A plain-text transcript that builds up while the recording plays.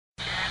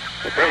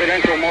The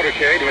presidential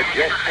motorcade had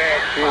just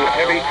passed through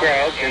heavy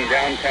crowds in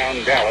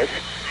downtown Dallas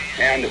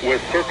and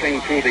was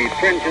circling through the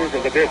fringes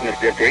of the business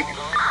district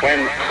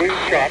when two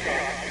shots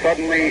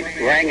suddenly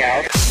rang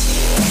out.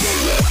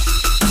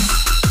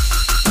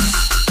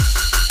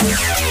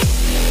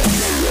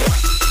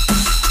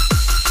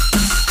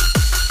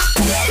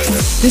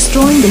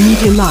 Destroying the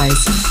media lies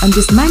and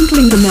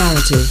dismantling the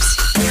narratives.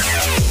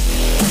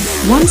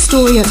 One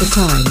story at a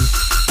time.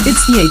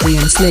 It's the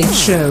Adrian Slade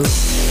Show.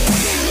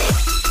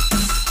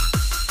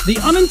 The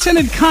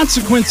unintended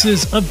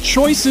consequences of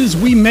choices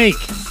we make.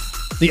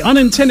 The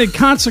unintended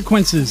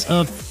consequences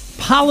of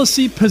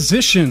policy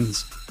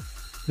positions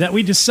that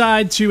we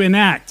decide to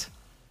enact.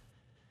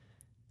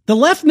 The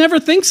left never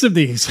thinks of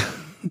these.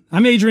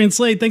 I'm Adrian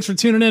Slade. Thanks for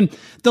tuning in.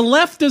 The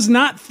left does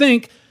not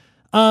think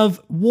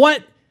of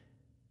what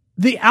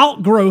the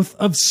outgrowth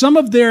of some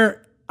of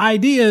their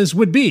ideas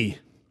would be.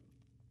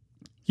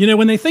 You know,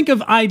 when they think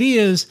of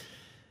ideas,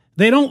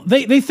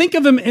 they think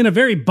of them in a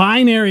very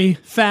binary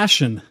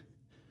fashion.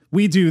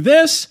 We do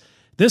this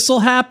will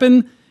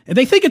happen. And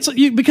they think it's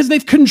because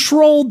they've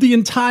controlled the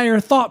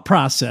entire thought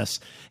process.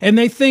 And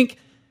they think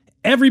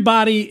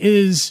everybody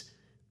is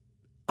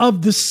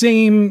of the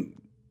same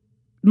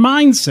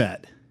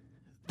mindset.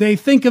 They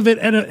think of it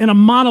in a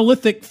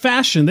monolithic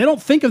fashion. They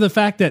don't think of the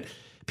fact that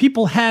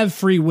people have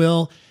free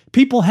will.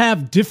 People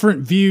have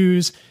different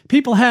views.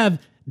 People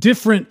have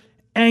different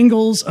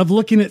angles of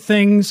looking at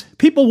things.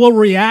 People will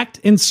react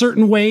in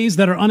certain ways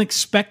that are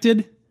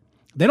unexpected.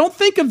 They don't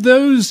think of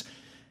those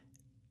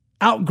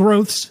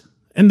outgrowths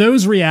and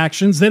those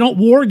reactions. They don't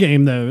war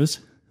game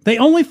those. They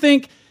only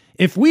think,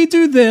 if we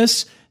do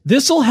this,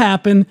 this will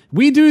happen.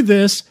 We do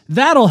this,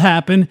 that'll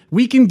happen.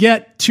 We can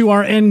get to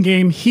our end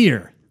game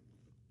here.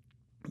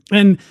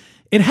 And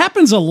it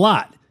happens a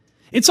lot.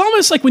 It's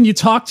almost like when you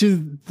talk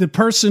to the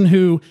person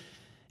who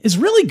is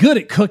really good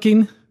at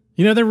cooking.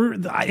 You know,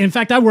 in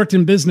fact, I worked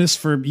in business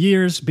for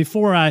years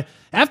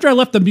after I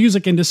left the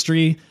music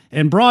industry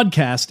and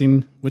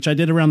broadcasting, which I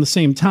did around the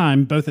same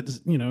time, both at,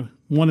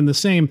 one and the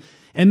same.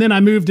 And then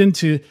I moved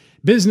into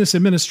business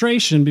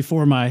administration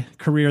before my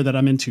career that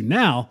I'm into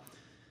now.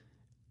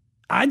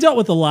 I dealt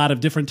with a lot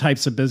of different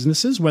types of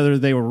businesses, whether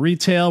they were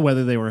retail,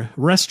 whether they were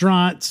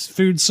restaurants,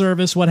 food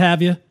service, what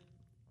have you.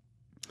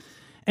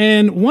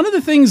 And one of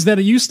the things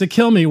that used to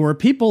kill me were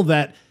people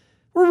that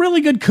were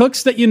really good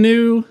cooks that you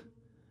knew,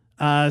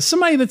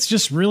 somebody that's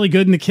just really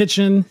good in the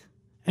kitchen.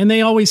 And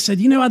they always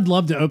said, I'd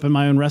love to open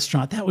my own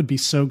restaurant. That would be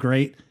so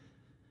great.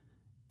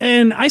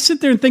 And I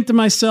sit there and think to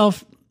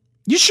myself,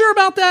 you sure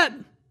about that?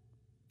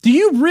 Do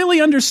you really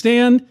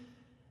understand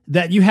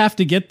that you have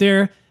to get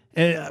there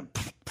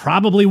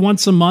probably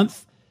once a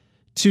month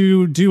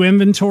to do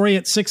inventory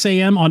at 6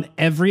 a.m. on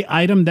every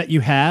item that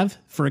you have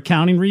for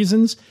accounting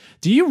reasons?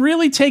 Do you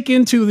really take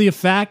into the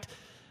fact,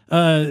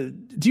 do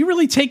you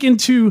really take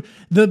into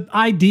the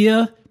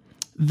idea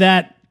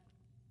that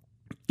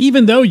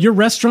even though your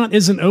restaurant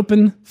isn't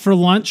open for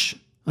lunch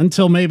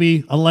until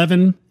maybe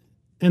 11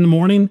 in the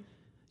morning,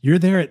 you're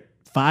there at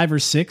 5 or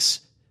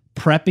 6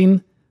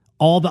 prepping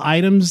all the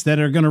items that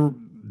are going to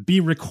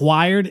be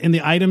required in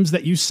the items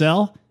that you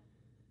sell?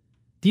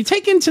 Do you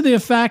take into the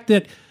fact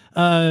that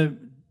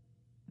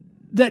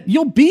that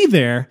you'll be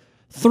there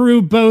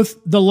through both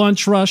the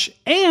lunch rush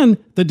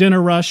and the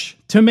dinner rush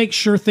to make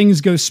sure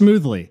things go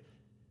smoothly?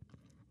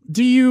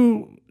 Do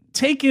you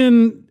take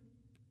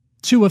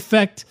into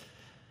effect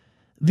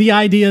the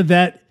idea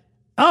that,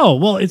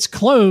 it's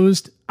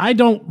closed, I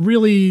don't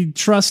really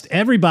trust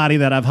everybody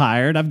that I've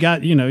hired. I've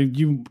got,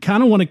 you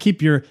kind of want to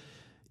keep your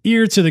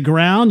ear to the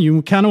ground.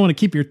 You kind of want to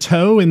keep your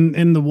toe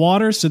in the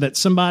water so that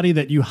somebody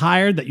that you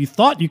hired that you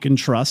thought you can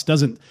trust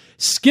doesn't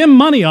skim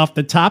money off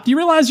the top. Do you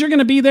realize you're going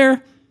to be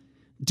there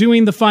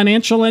doing the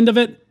financial end of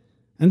it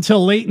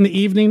until late in the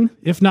evening,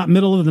 if not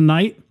middle of the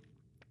night?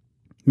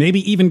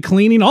 Maybe even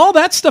cleaning. All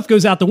that stuff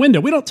goes out the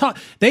window. We don't talk.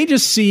 They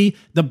just see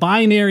the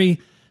binary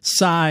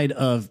side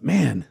of,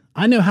 man,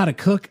 I know how to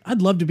cook.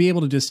 I'd love to be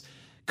able to just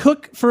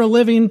cook for a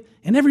living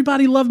and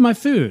everybody love my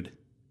food.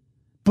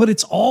 But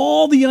it's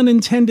all the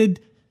unintended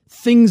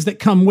things that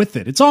come with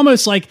it. It's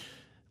almost like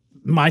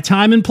my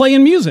time in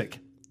playing music.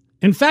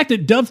 In fact,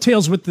 it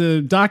dovetails with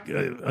a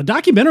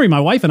documentary my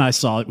wife and I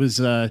saw. It was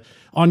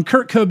on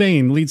Kurt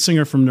Cobain, lead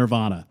singer from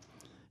Nirvana.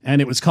 And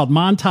it was called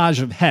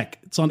Montage of Heck.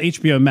 It's on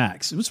HBO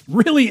Max. It was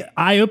really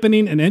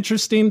eye-opening and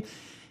interesting.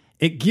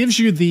 It gives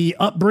you the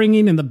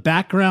upbringing and the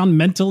background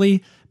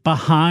mentally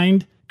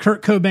behind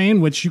Kurt Cobain,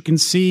 which you can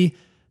see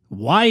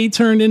why he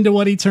turned into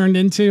what he turned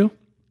into.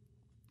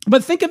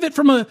 But think of it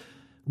from a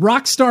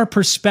rock star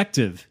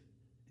perspective.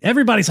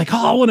 Everybody's like,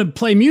 I want to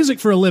play music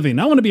for a living.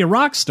 I want to be a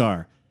rock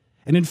star.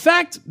 And in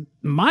fact,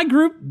 my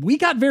group, we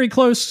got very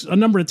close a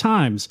number of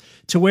times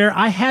to where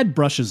I had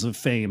brushes with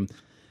fame,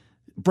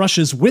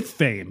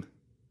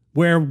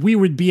 where we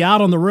would be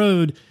out on the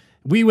road.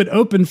 We would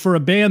open for a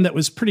band that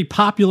was pretty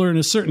popular in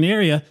a certain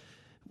area.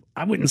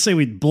 I wouldn't say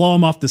we'd blow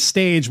them off the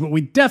stage, but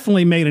we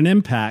definitely made an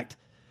impact.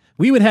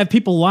 We would have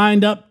people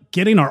lined up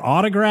getting our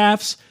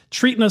autographs,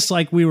 treating us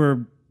like we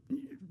were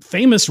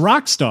famous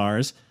rock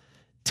stars.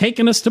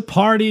 taking us to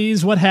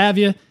parties, what have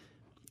you.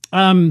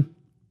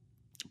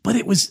 But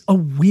it was a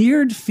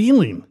weird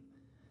feeling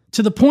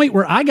to the point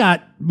where I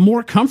got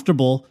more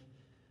comfortable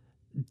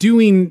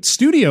doing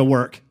studio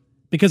work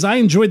because I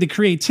enjoyed the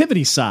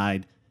creativity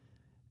side,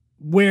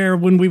 where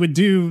when we would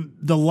do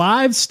the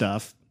live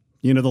stuff,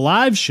 the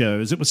live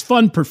shows, it was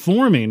fun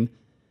performing.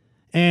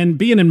 And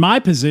being in my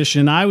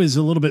position, I was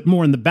a little bit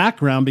more in the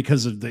background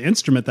because of the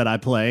instrument that I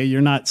play.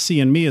 You're not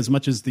seeing me as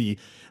much as the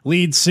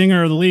lead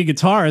singer or the lead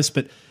guitarist,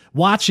 but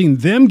watching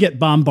them get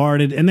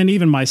bombarded and then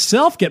even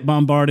myself get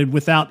bombarded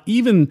without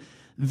even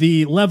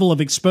the level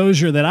of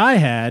exposure that I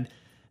had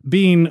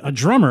being a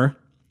drummer,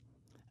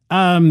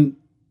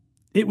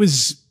 it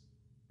was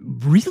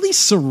really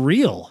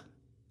surreal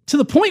to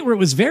the point where it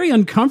was very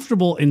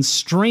uncomfortable and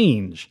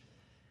strange.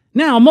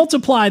 Now,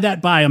 multiply that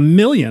by 1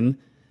 million,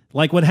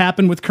 like what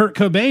happened with Kurt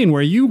Cobain,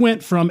 where you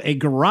went from a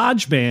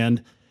garage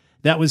band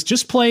that was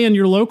just playing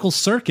your local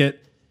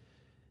circuit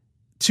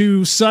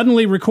to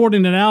suddenly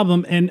recording an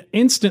album, and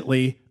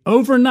instantly,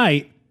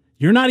 overnight,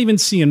 you're not even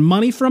seeing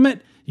money from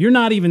it. You're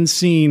not even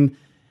seeing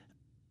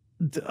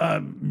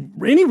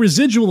any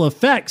residual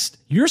effects.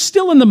 You're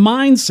still in the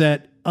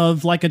mindset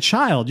of like a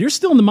child. You're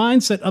still in the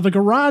mindset of a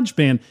garage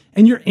band,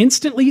 and you're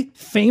instantly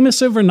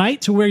famous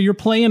overnight to where you're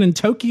playing in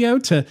Tokyo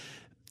to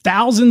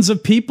thousands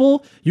of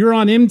people. You're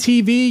on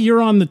MTV.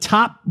 You're on the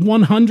top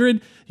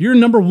 100. You're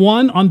number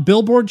 1 on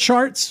Billboard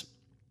charts.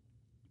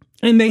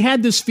 And they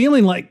had this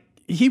feeling like,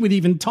 he would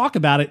even talk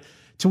about it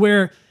to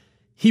where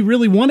he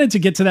really wanted to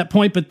get to that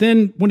point. But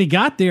then when he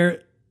got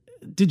there,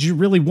 did you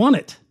really want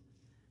it?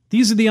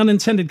 These are the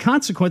unintended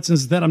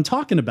consequences that I'm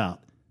talking about.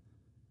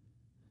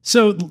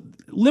 So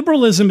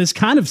liberalism is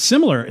kind of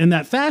similar in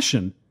that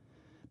fashion,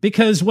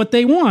 because what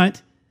they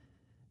want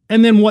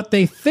and then what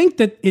they think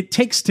that it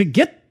takes to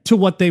get to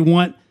what they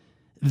want,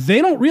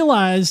 they don't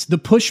realize the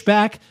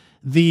pushback,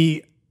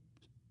 the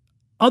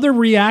other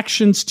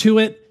reactions to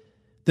it,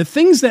 the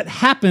things that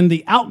happen,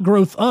 the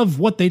outgrowth of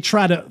what they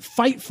try to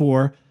fight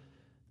for.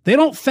 They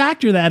don't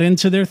factor that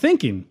into their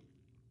thinking.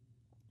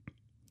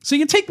 So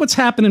you take what's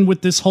happening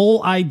with this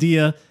whole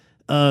idea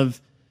of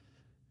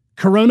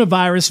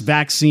coronavirus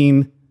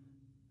vaccine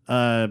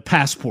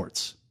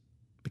passports,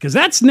 because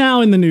that's now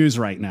in the news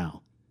right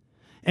now.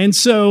 And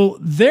so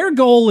their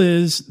goal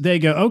is, they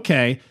go,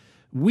 okay,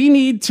 we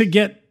need to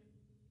get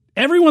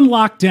everyone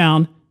locked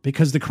down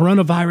because the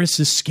coronavirus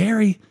is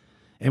scary.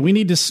 And we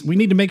need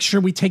to make sure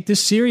we take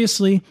this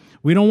seriously.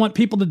 We don't want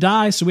people to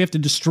die, so we have to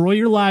destroy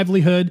your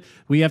livelihood.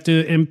 We have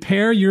to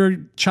impair your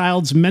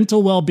child's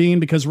mental well-being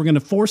because we're going to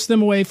force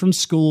them away from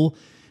school.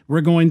 We're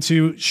going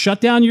to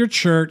shut down your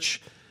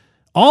church.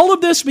 All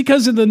of this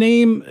because of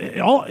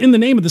all in the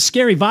name of the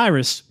scary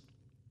virus.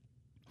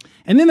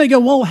 And then they go,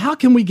 well, how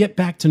can we get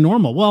back to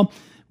normal? Well,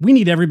 we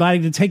need everybody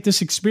to take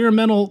this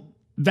experimental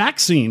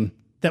vaccine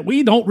that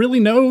we don't really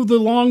know the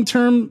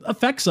long-term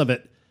effects of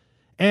it.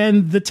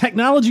 And the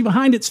technology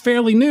behind it's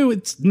fairly new.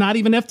 It's not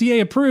even FDA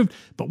approved,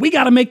 but we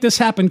got to make this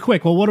happen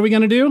quick. Well, what are we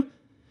going to do?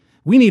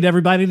 We need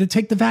everybody to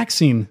take the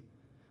vaccine,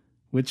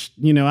 which,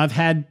 I've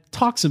had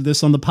talks of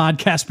this on the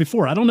podcast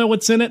before. I don't know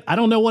what's in it. I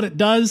don't know what it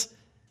does.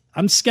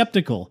 I'm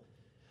skeptical,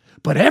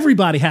 but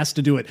everybody has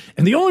to do it.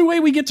 And the only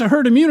way we get to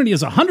herd immunity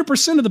is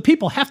 100% of the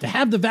people have to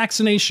have the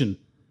vaccination.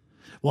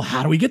 Well,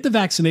 how do we get the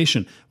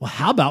vaccination? Well,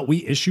 how about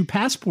we issue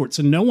passports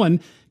and no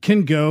one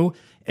can go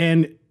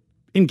and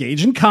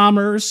engage in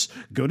commerce,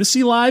 go to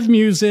see live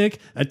music,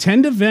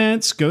 attend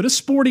events, go to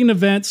sporting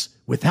events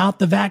without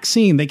the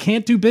vaccine. They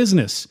can't do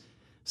business.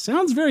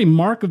 Sounds very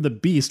Mark of the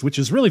Beast, which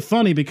is really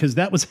funny because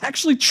that was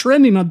actually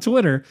trending on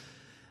Twitter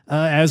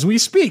as we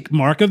speak,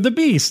 Mark of the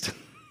Beast.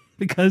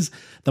 Because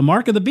the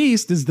mark of the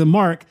beast is the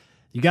mark.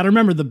 You got to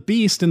remember, the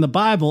beast in the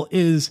Bible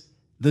is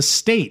the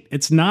state.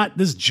 It's not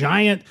this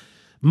giant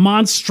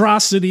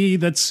monstrosity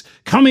that's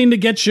coming to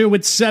get you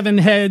with 7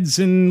 heads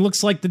and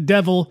looks like the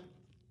devil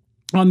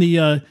on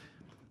the,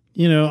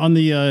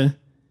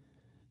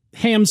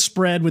 ham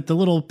spread with the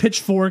little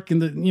pitchfork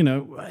and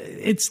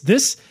it's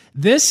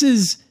this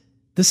is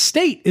the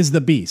state is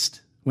the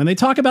beast. When they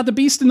talk about the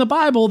beast in the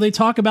Bible, they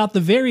talk about the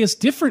various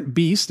different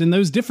beasts, and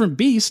those different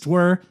beasts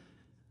were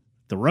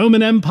the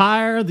Roman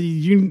Empire, the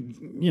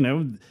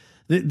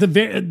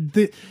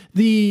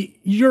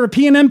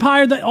European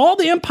Empire, all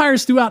the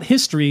empires throughout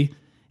history,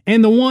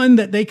 and the one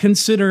that they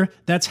consider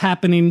that's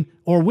happening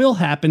or will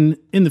happen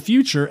in the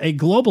future, a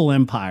global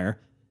empire.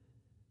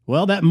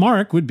 Well, that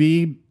mark would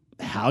be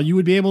how you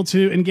would be able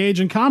to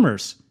engage in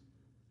commerce.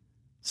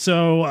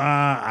 So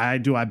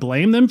do I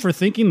blame them for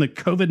thinking the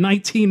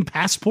COVID-19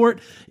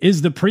 passport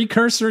is the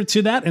precursor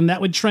to that and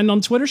that would trend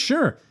on Twitter?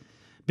 Sure.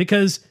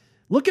 Because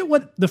look at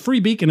what the Free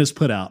Beacon has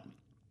put out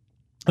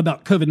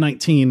about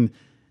COVID-19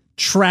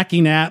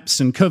 tracking apps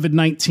and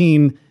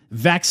COVID-19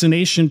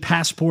 vaccination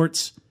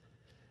passports.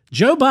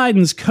 Joe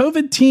Biden's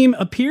COVID team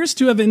appears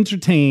to have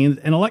entertained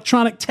an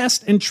electronic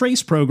test and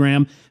trace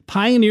program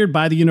pioneered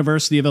by the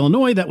University of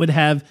Illinois that would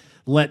have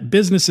let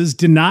businesses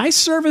deny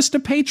service to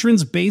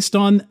patrons based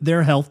on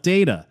their health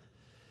data.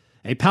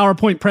 A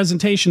PowerPoint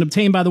presentation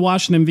obtained by the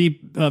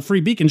Washington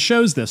Free Beacon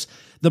shows this.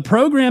 The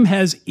program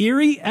has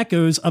eerie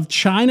echoes of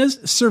China's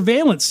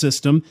surveillance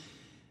system,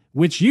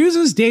 which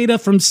uses data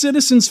from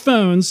citizens'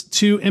 phones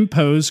to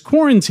impose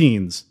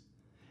quarantines.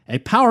 A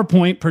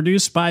PowerPoint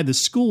produced by the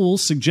school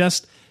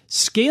suggests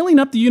scaling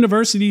up the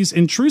university's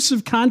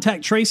intrusive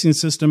contact tracing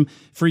system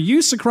for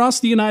use across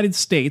the United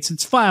States.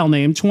 Its file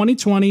name,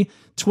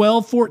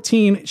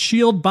 2020-1214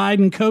 Shield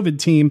Biden COVID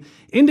Team,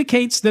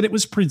 indicates that it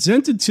was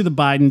presented to the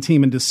Biden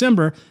team in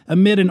December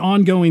amid an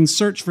ongoing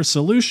search for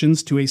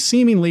solutions to a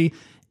seemingly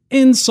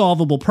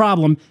insolvable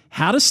problem: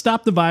 how to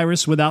stop the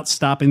virus without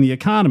stopping the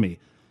economy.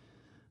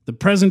 The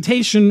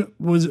presentation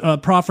was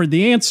proffered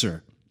the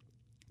answer.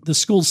 The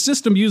school's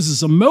system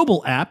uses a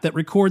mobile app that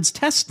records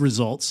test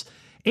results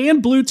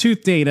and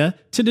Bluetooth data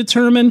to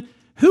determine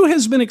who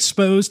has been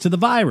exposed to the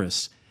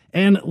virus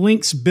and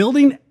links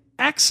building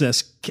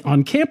access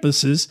on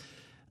campuses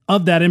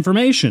of that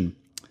information.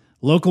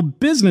 Local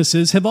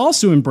businesses have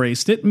also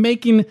embraced it,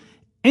 making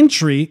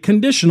entry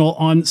conditional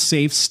on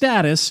safe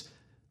status,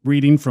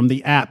 reading from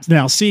the app.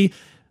 Now, see,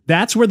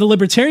 that's where the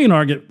libertarian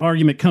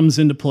argument comes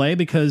into play,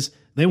 because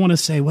they want to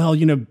say, well,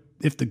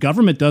 if the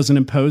government doesn't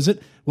impose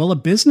it, well, a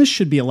business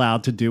should be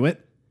allowed to do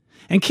it.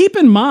 And keep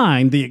in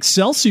mind the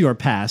Excelsior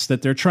Pass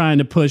that they're trying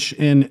to push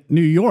in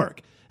New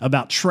York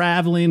about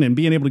traveling and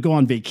being able to go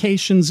on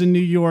vacations in New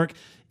York,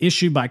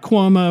 issued by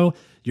Cuomo,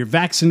 your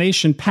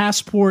vaccination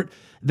passport.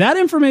 That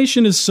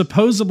information is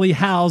supposedly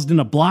housed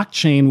in a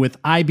blockchain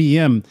with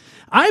IBM.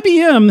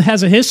 IBM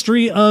has a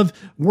history of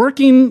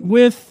working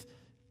with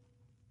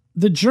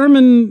the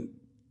German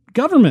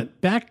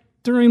government back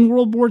during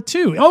World War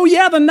II. Oh,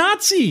 yeah, the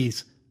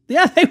Nazis.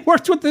 Yeah, they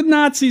worked with the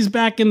Nazis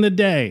back in the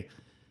day.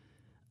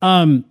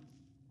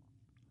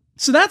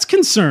 So that's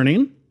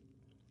concerning.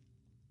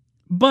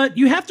 But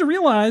you have to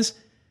realize,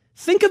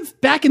 think of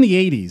back in the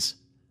 80s,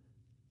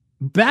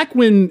 back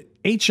when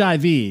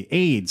HIV,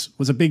 AIDS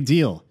was a big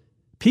deal.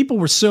 People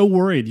were so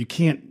worried. You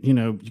can't,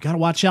 you got to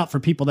watch out for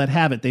people that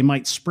have it. They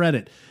might spread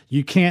it.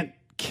 You can't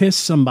kiss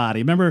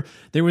somebody. Remember,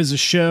 there was a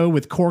show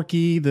with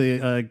Corky,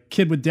 the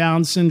kid with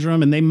Down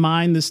syndrome, and they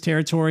mined this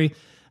territory.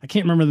 I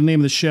can't remember the name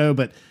of the show,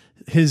 but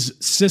his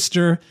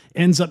sister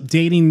ends up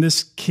dating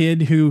this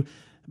kid who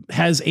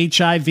has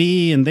HIV,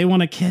 and they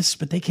want to kiss,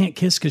 but they can't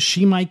kiss because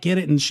she might get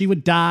it and she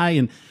would die.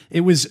 And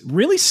it was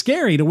really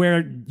scary to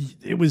where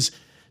it was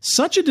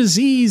such a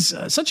disease,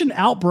 such an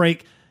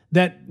outbreak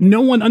that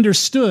no one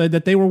understood,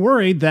 that they were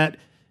worried that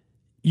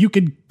you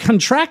could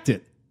contract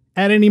it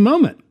at any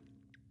moment.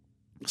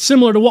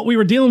 Similar to what we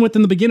were dealing with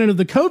in the beginning of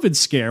the COVID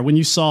scare, when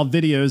you saw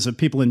videos of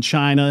people in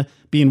China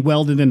being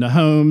welded into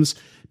homes,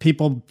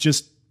 people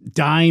just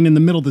dying in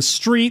the middle of the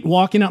street,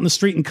 walking out in the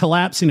street and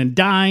collapsing and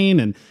dying,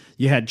 and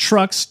you had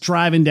trucks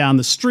driving down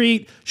the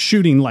street,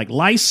 shooting like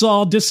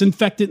Lysol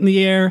disinfectant in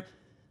the air.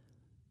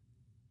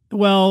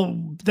 Well,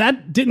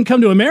 that didn't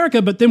come to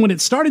America, but then when it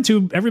started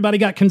to, everybody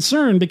got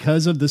concerned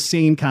because of the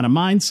same kind of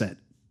mindset.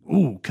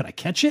 Ooh, could I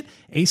catch it?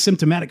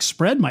 Asymptomatic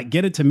spread might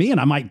get it to me and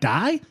I might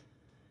die?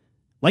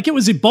 Like it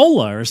was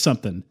Ebola or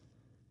something.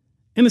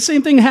 And the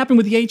same thing happened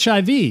with the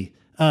HIV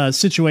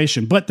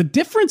situation. But the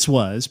difference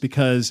was,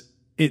 because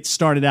it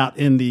started out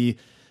in the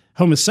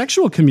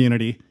homosexual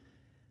community,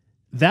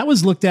 that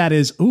was looked at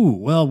as, ooh,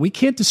 well, we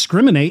can't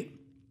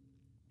discriminate.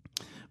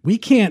 We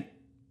can't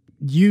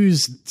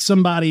use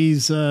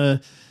somebody's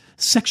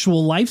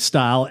sexual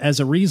lifestyle as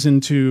a reason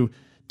to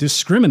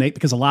discriminate,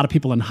 because a lot of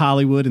people in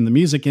Hollywood and the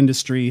music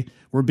industry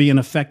were being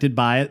affected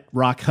by it.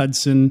 Rock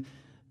Hudson,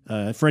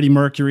 Freddie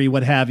Mercury,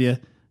 what have you.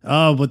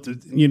 Oh, but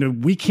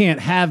we can't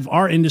have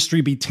our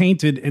industry be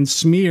tainted and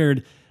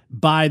smeared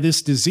by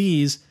this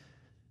disease.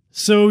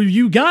 So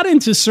you got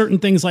into certain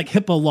things like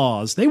HIPAA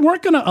laws. They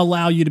weren't going to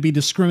allow you to be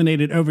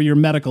discriminated over your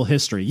medical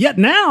history. Yet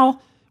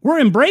now we're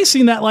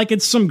embracing that like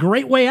it's some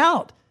great way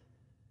out.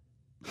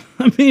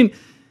 I mean,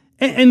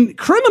 and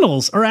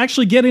criminals are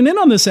actually getting in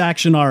on this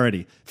action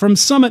already. From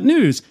Summit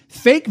News,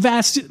 fake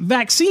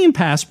vaccine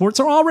passports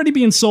are already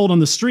being sold on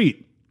the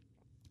street.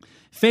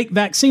 Fake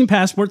vaccine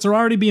passports are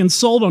already being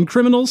sold on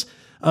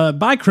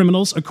by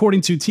criminals,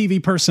 according to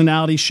TV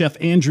personality chef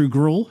Andrew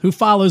Gruel, who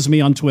follows me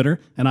on Twitter,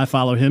 and I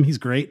follow him. He's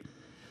great.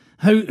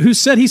 Who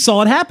said he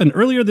saw it happen.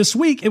 Earlier this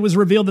week, it was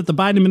revealed that the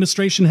Biden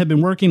administration had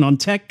been working on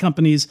tech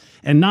companies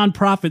and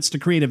nonprofits to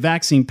create a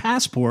vaccine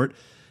passport.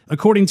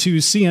 According to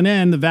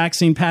CNN, the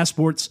vaccine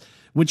passports,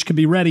 which could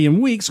be ready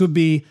in weeks, would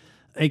be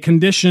a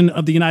condition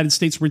of the United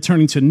States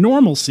returning to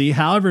normalcy.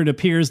 However, it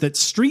appears that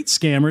street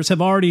scammers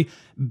have already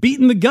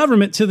beaten the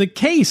government to the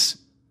case.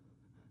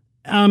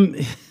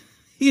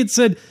 He had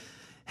said,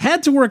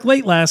 had to work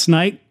late last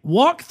night,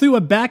 walked through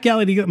a back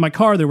alley to get my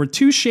car. There were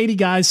two shady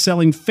guys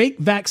selling fake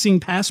vaccine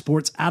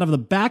passports out of the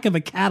back of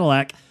a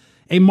Cadillac.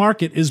 A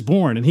market is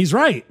born. And he's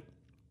right.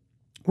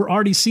 We're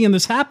already seeing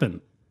this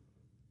happen.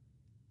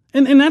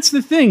 And that's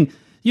the thing.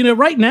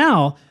 Right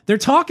now, they're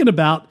talking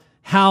about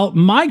how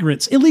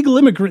migrants, illegal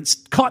immigrants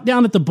caught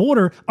down at the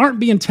border,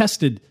 aren't being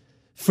tested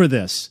for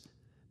this.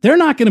 They're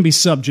not going to be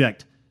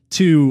subject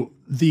to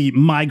the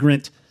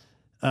migrant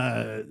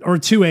or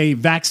to a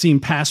vaccine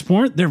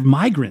passport. They're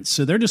migrants,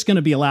 so they're just going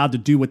to be allowed to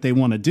do what they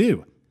want to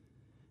do.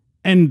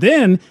 And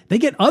then they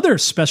get other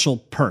special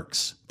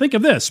perks. Think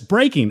of this,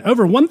 breaking.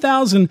 Over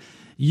 1,000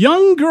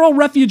 young girl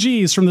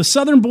refugees from the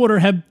southern border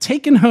have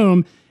taken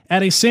home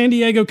at a San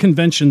Diego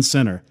convention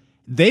center.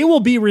 They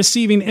will be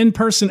receiving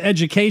in-person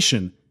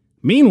education.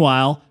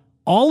 Meanwhile,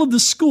 all of the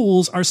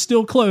schools are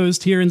still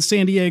closed here in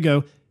San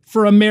Diego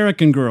for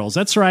American girls.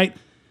 That's right.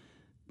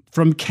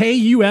 From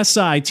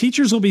KUSI,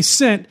 teachers will be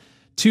sent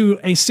to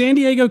a San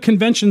Diego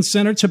convention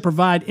center to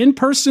provide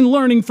in-person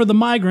learning for the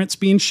migrants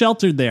being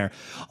sheltered there.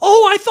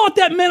 Oh, I thought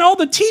that meant all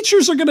the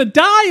teachers are going to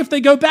die if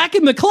they go back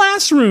in the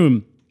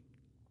classroom.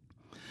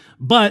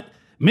 But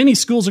many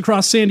schools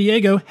across San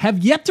Diego have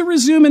yet to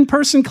resume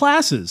in-person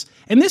classes.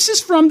 And this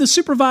is from the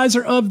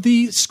supervisor of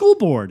the school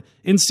board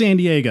in San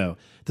Diego.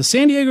 The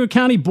San Diego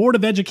County Board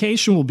of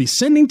Education will be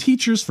sending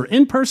teachers for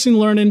in-person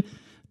learning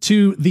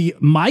to the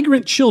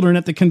migrant children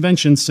at the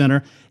convention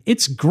center.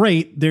 It's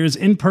great. There's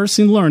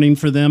in-person learning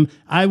for them.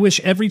 I wish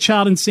every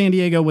child in San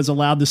Diego was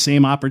allowed the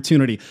same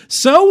opportunity.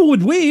 So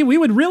would we. We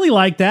would really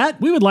like that.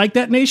 We would like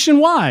that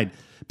nationwide.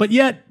 But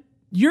yet,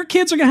 your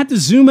kids are going to have to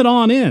zoom it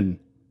on in.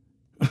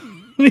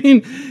 I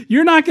mean,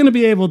 you're not going to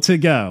be able to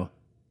go.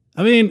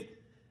 I mean,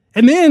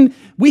 and then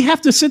we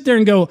have to sit there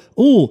and go,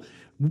 oh,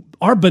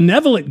 our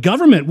benevolent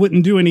government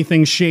wouldn't do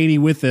anything shady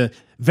with the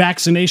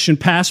vaccination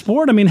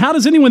passport. I mean, how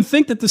does anyone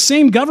think that the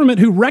same government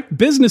who wrecked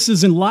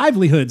businesses and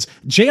livelihoods,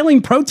 jailing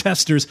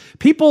protesters,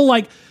 people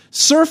like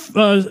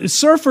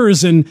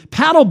surfers and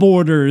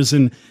paddleboarders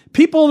and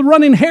people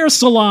running hair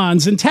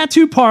salons and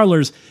tattoo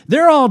parlors,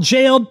 they're all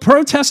jailed.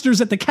 Protesters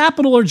at the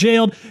Capitol are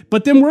jailed.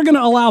 But then we're going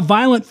to allow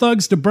violent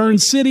thugs to burn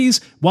cities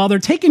while they're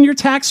taking your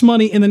tax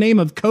money in the name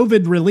of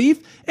COVID relief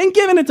and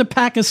giving it to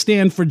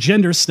Pakistan for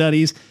gender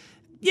studies.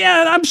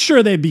 Yeah, I'm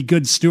sure they'd be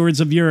good stewards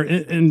of your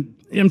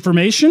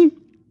information.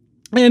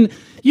 And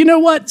you know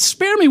what?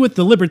 Spare me with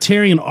the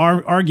libertarian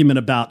argument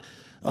about,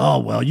 oh,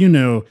 well, you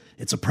know,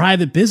 it's a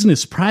private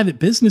business. Private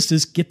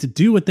businesses get to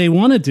do what they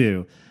want to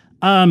do.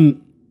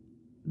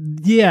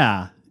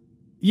 Yeah.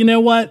 You know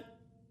what?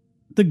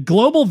 The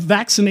global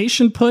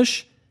vaccination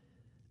push,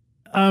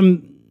 are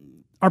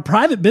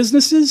private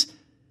businesses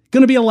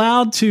going to be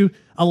allowed to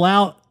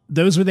allow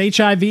those with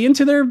HIV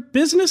into their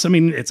business? I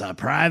mean, it's a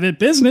private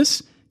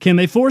business. Can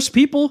they force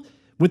people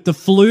with the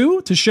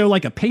flu to show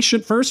like a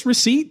patient-first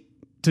receipt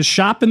to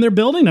shop in their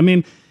building? I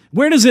mean,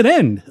 where does it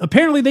end?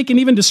 Apparently, they can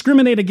even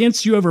discriminate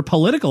against you over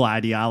political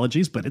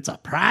ideologies, but it's a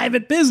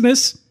private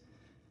business.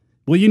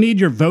 Will you need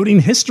your voting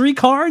history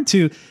card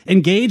to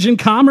engage in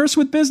commerce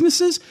with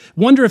businesses?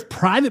 Wonder if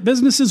private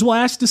businesses will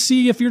ask to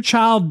see if your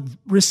child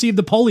received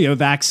the polio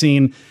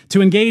vaccine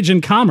to engage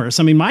in commerce.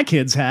 I mean, my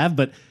kids have,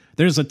 but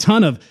there's a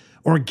ton of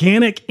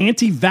organic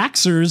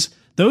anti-vaxxers,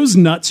 those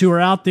nuts who are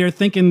out there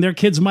thinking their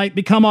kids might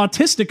become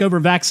autistic over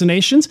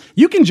vaccinations.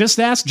 You can just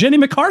ask Jenny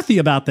McCarthy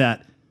about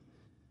that.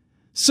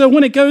 So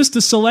when it goes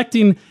to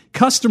selecting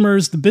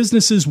customers the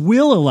businesses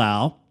will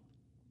allow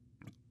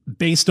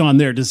based on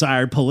their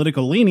desired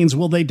political leanings,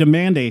 will they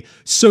demand a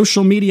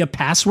social media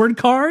password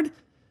card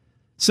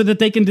so that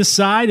they can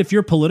decide if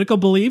your political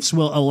beliefs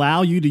will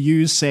allow you to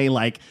use, say,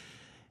 like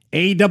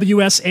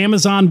AWS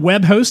Amazon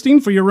web hosting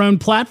for your own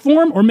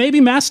platform? Or maybe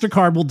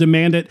MasterCard will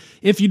demand it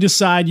if you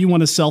decide you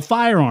want to sell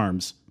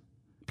firearms,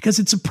 because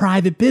it's a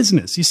private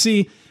business. You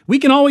see, we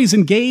can always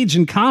engage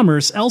in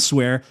commerce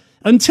elsewhere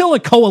until a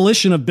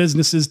coalition of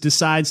businesses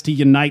decides to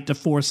unite to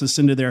force us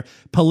into their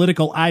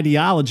political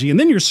ideology. And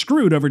then you're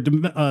screwed over,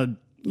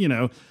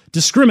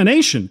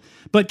 discrimination.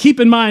 But keep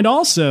in mind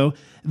also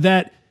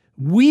that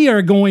we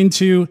are going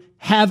to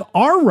have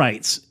our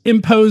rights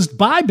imposed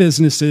by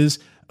businesses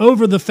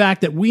over the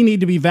fact that we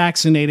need to be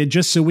vaccinated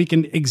just so we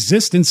can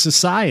exist in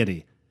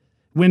society,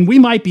 when we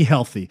might be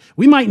healthy.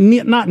 We might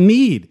not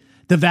need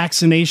the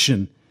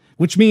vaccination,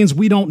 which means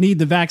we don't need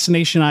the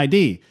vaccination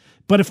ID.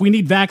 But if we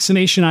need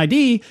vaccination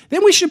ID,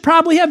 then we should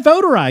probably have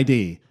voter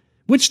ID,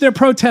 which they're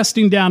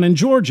protesting down in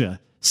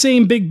Georgia.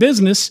 Same big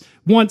business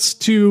wants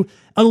to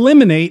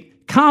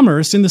eliminate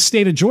commerce in the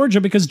state of Georgia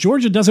because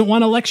Georgia doesn't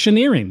want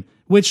electioneering,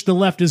 which the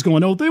left is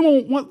going, oh, they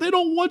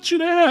don't want you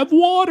to have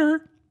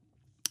water.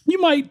 You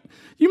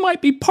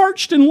might be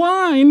parched in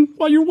line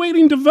while you're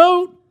waiting to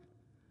vote.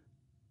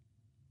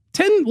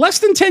 Less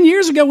than 10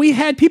 years ago, we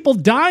had people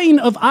dying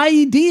of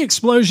IED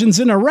explosions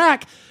in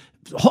Iraq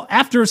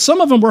after some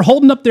of them were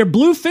holding up their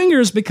blue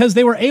fingers because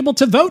they were able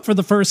to vote for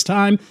the first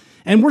time.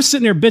 And we're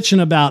sitting there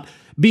bitching about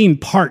being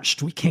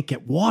parched. We can't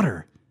get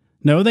water.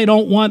 No, they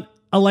don't want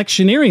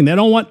electioneering. They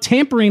don't want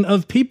tampering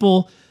of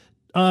people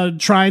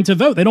trying to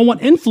vote. They don't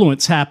want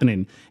influence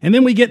happening. And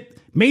then we get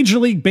Major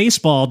League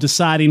Baseball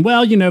deciding,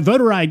 well,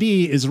 voter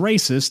ID is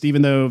racist,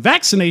 even though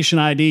vaccination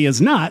ID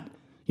is not.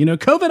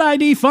 COVID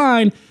ID,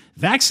 fine.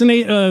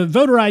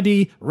 Voter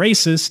ID,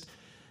 racist.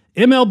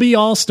 MLB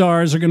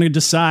All-Stars are going to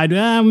decide,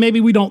 maybe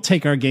we don't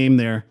take our game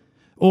there.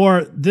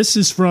 Or this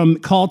is from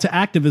Call to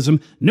Activism.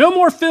 No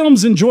more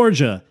films in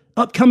Georgia.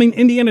 Upcoming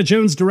Indiana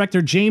Jones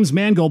director James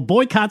Mangold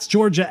boycotts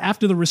Georgia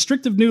after the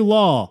restrictive new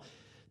law,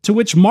 to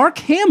which Mark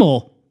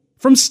Hamill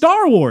from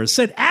Star Wars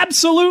said,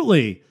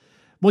 absolutely.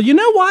 Well, you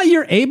know why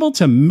you're able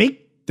to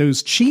make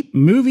those cheap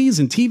movies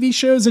and TV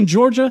shows in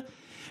Georgia?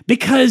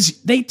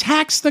 Because they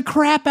tax the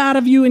crap out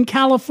of you in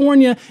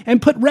California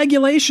and put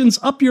regulations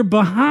up your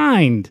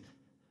behind.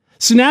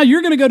 So now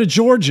you're going to go to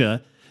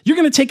Georgia, you're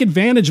going to take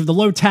advantage of the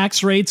low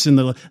tax rates and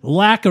the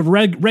lack of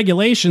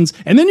regulations,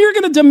 and then you're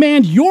going to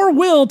demand your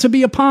will to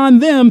be upon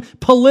them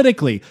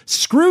politically.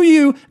 Screw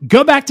you,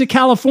 go back to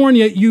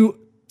California, you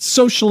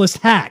socialist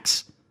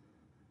hacks.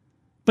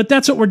 But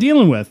that's what we're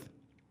dealing with.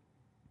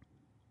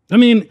 I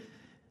mean,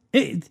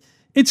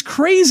 it's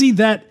crazy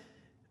that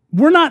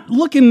we're not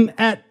looking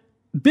at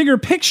bigger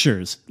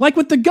pictures, like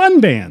with the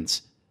gun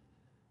bans,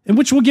 and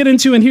which we'll get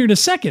into in here in a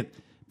second.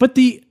 But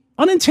the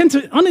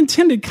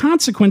unintended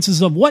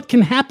consequences of what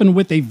can happen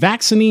with a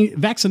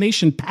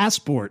vaccination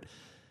passport.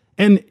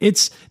 And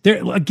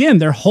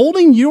they're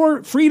holding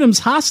your freedoms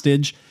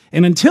hostage.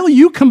 And until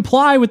you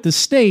comply with the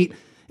state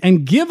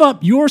and give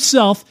up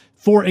yourself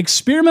for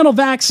experimental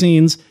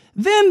vaccines,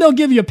 then they'll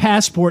give you a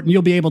passport and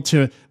you'll be able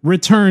to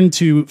return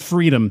to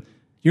freedom.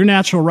 Your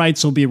natural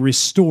rights will be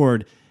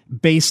restored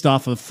based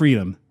off of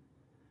freedom.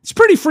 It's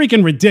pretty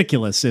freaking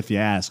ridiculous, if you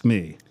ask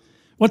me.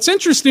 What's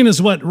interesting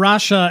is what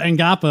Rasha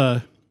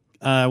Angapa,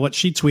 what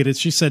she tweeted.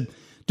 She said,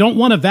 don't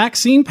want a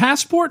vaccine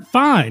passport?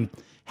 Fine.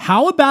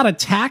 How about a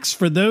tax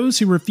for those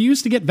who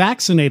refuse to get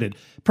vaccinated,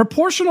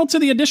 proportional to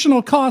the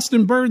additional cost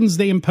and burdens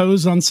they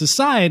impose on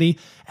society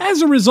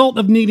as a result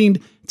of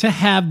needing to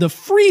have the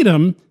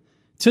freedom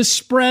to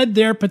spread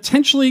their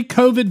potentially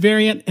COVID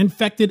variant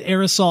infected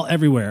aerosol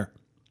everywhere?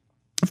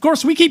 Of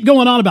course, we keep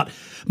going on about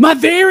my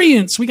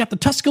variants. We got the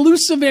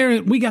Tuscaloosa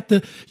variant. We got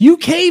the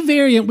UK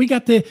variant. We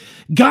got the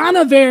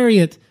Ghana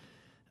variant.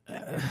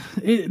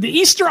 The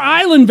Easter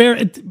Island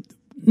variant.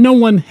 No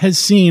one has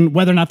seen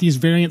whether or not these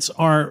variants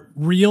are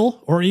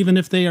real or even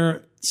if they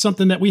are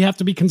something that we have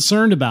to be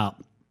concerned about.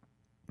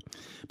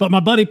 But my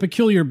buddy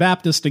Peculiar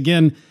Baptist,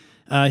 again,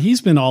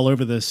 he's been all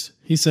over this.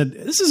 He said,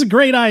 this is a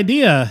great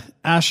idea,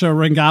 Asha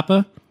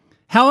Rangappa.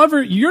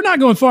 However, you're not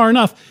going far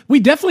enough.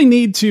 We definitely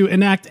need to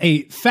enact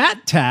a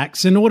fat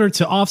tax in order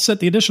to offset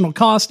the additional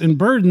cost and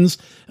burdens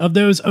of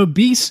those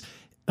obese,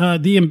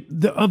 of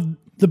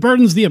the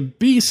burdens the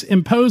obese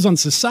impose on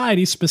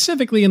society,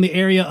 specifically in the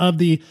area of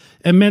the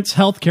immense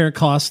healthcare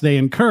costs they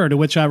incur. To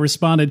which I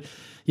responded,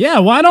 yeah,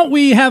 why don't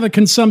we have a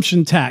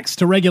consumption tax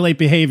to regulate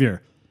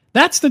behavior?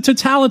 That's the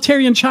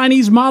totalitarian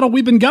Chinese model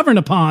we've been governed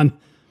upon.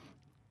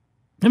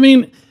 I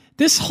mean,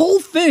 this whole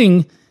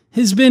thing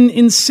has been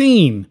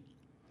insane.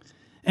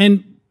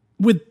 And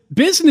with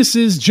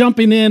businesses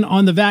jumping in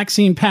on the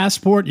vaccine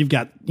passport, you've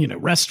got,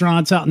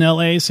 restaurants out in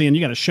LA saying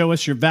you got to show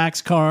us your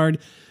Vax card.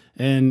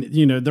 And,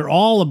 they're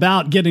all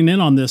about getting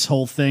in on this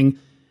whole thing.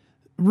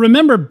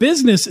 Remember,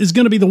 business is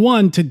going to be the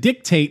one to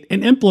dictate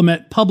and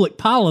implement public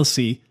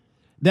policy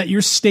that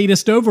your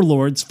statist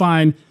overlords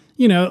find,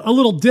 a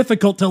little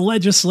difficult to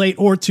legislate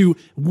or to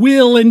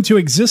will into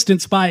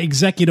existence by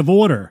executive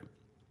order.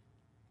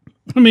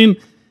 I mean,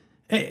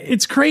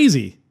 it's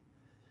crazy.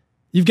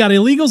 You've got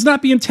illegals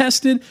not being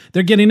tested,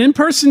 they're getting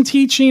in-person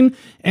teaching,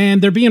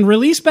 and they're being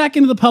released back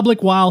into the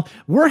public while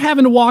we're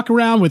having to walk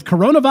around with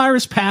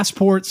coronavirus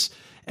passports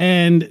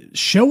and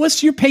show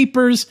us your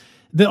papers.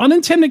 The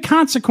unintended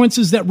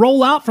consequences that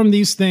roll out from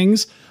these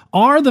things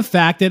are the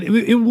fact that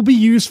it will be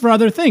used for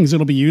other things.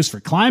 It'll be used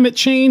for climate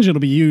change. It'll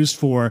be used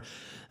for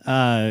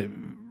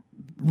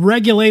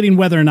regulating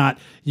whether or not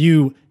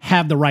you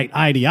have the right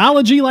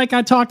ideology, like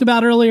I talked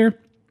about earlier.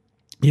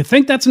 You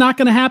think that's not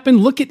going to happen?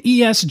 Look at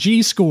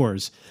ESG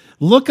scores.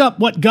 Look up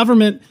what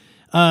government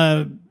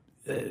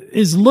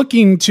is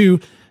looking to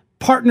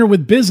partner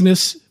with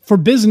business for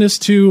business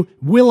to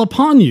will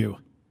upon you.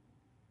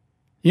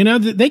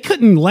 They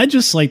couldn't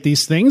legislate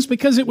these things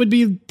because it would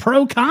be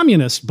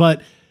pro-communist,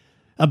 but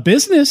a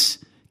business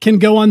can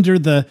go under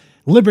the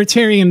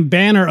libertarian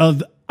banner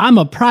of I'm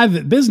a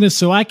private business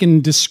so I can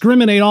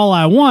discriminate all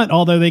I want,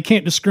 although they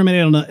can't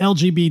discriminate on an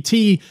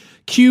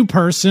LGBTQ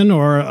person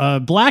or a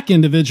black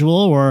individual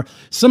or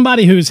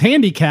somebody who's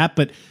handicapped.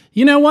 But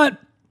you know what?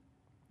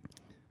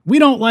 We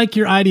don't like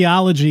your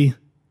ideology,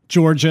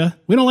 Georgia.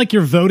 We don't like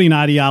your voting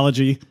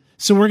ideology.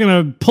 So we're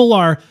going to pull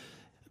our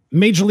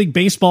Major League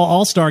Baseball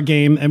All-Star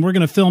game and we're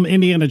going to film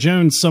Indiana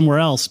Jones somewhere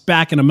else.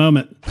 Back in a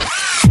moment.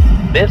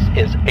 This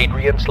is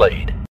Adrian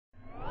Slade.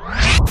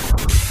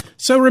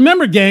 So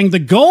remember, gang, the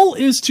goal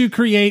is to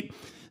create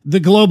the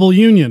global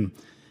union,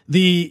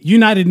 the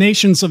United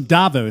Nations of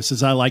Davos,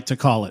 as I like to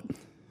call it.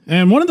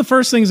 And one of the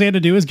first things they had to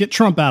do is get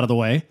Trump out of the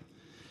way.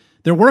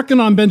 They're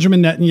working on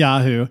Benjamin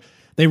Netanyahu.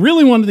 They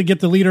really wanted to get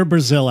the leader of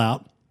Brazil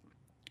out.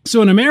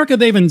 So in America,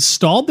 they've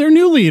installed their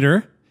new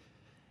leader,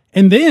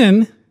 and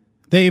then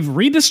they've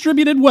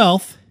redistributed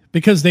wealth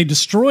because they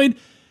destroyed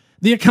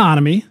the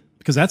economy,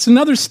 because that's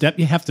another step.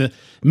 You have to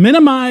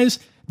minimize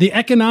the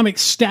economic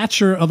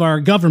stature of our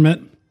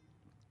government,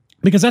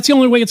 because that's the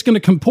only way it's going to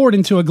comport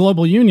into a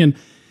global union.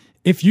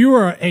 If you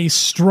are a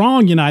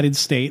strong United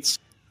States,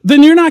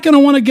 then you're not going to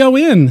want to go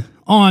in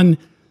on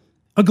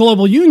a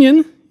global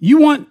union. You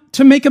want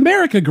to make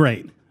America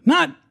great,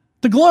 not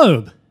the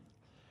globe.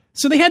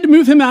 So they had to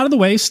move him out of the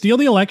way, steal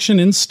the election,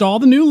 install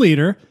the new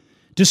leader,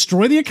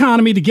 destroy the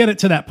economy to get it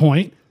to that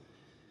point,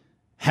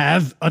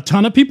 have a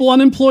ton of people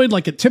unemployed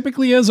like it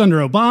typically is under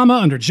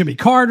Obama, under Jimmy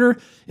Carter.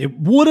 It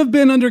would have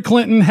been under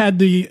Clinton had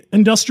the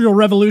industrial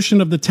revolution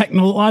of the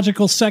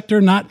technological sector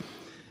not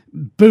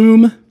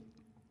boom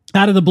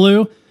out of the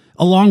blue,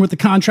 along with the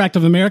Contract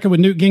of America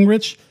with Newt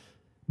Gingrich.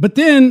 But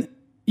then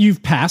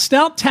you've passed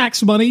out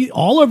tax money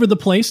all over the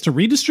place to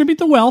redistribute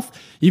the wealth.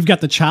 You've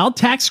got the child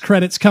tax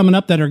credits coming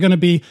up that are going to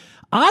be,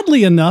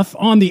 oddly enough,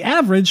 on the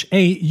average,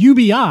 a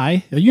UBI,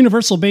 a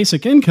universal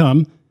basic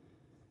income.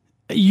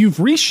 You've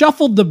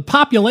reshuffled the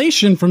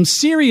population from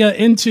Syria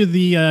into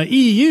the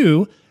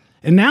EU,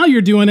 and now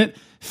you're doing it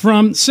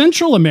from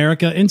Central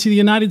America into the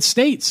United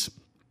States.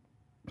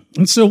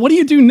 And so what do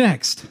you do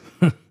next?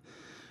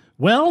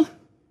 Well,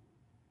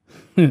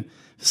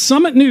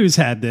 Summit News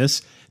had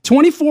this.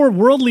 24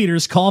 world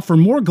leaders call for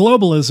more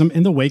globalism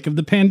in the wake of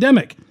the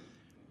pandemic.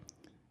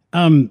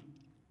 The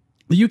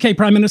UK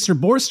Prime Minister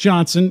Boris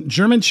Johnson,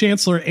 German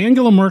Chancellor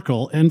Angela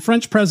Merkel, and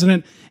French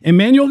President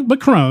Emmanuel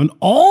Macron,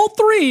 all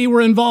three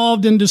were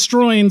involved in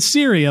destroying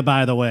Syria,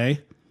 by the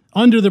way,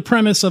 under the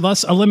premise of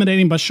us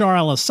eliminating Bashar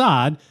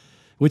al-Assad,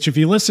 which if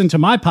you listen to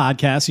my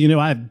podcast, you know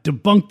I've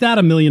debunked that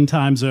a million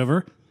times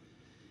over.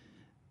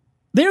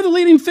 They're the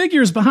leading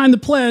figures behind the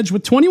pledge,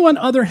 with 21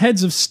 other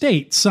heads of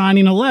state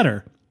signing a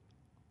letter.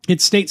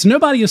 It states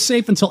nobody is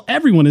safe until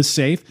everyone is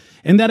safe,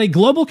 and that a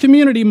global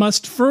community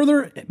must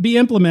further be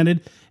implemented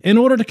in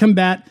order to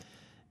combat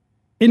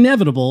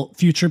inevitable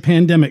future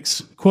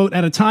pandemics. Quote,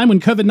 at a time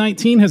when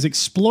COVID-19 has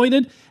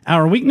exploited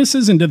our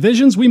weaknesses and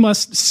divisions, we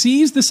must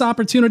seize this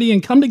opportunity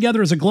and come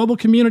together as a global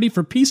community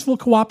for peaceful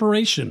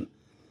cooperation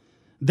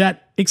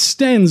that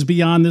extends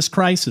beyond this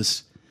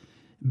crisis.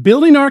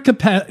 Building our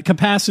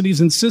capacities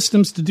and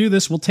systems to do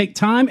this will take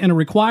time and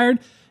required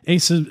a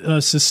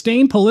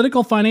sustained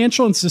political,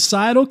 financial, and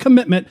societal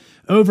commitment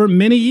over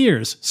many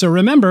years. So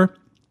remember,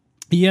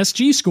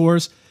 ESG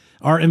scores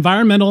are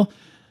environmental,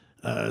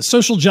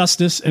 social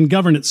justice, and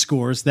governance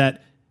scores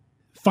that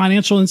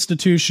financial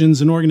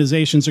institutions and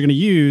organizations are going to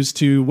use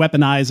to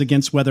weaponize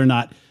against whether or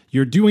not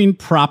you're doing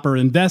proper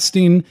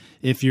investing,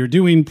 if you're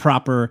doing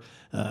proper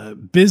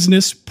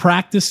business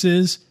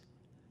practices.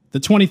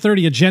 The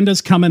 2030 agenda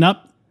is coming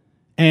up.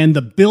 And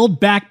the Build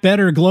Back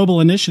Better global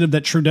initiative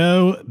that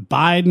Trudeau,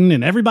 Biden,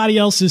 and everybody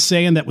else is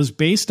saying that was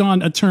based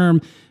on a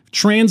term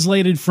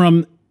translated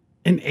from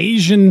an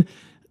Asian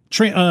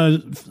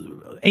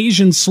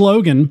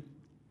slogan.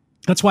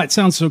 That's why it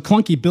sounds so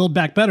clunky, Build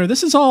Back Better.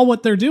 This is all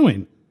what they're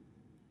doing.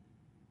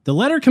 The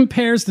letter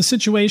compares the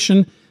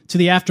situation to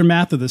the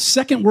aftermath of the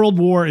Second World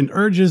War and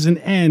urges an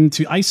end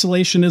to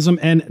isolationism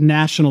and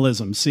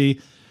nationalism.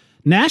 See,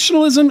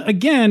 nationalism,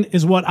 again,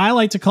 is what I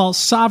like to call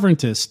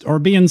sovereigntist or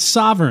being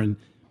sovereign.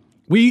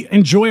 We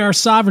enjoy our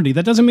sovereignty.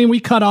 That doesn't mean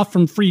we cut off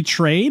from free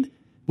trade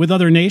with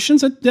other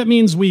nations. That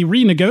means we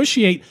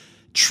renegotiate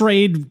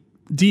trade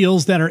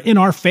deals that are in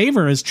our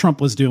favor, as Trump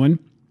was doing.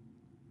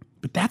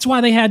 But that's why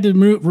they had to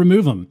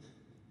remove them.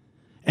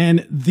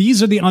 And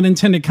these are the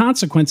unintended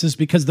consequences,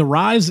 because the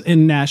rise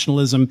in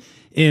nationalism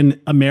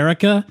in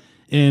America,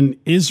 in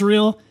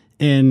Israel,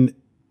 in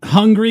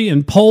Hungary,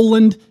 in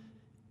Poland,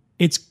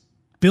 it's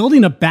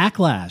building a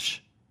backlash.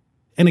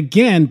 And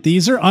again,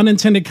 these are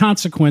unintended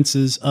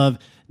consequences of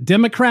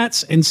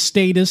Democrats and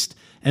statists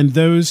and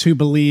those who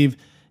believe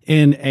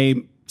in a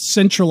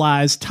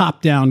centralized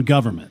top-down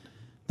government.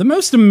 The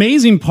most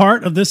amazing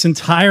part of this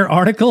entire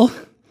article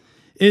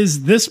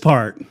is this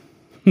part.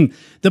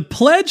 The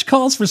pledge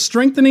calls for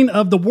strengthening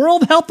of the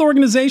World Health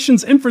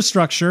Organization's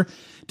infrastructure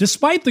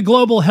despite the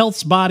global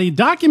health body's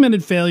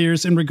documented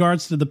failures in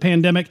regards to the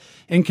pandemic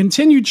and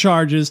continued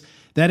charges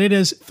that it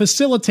has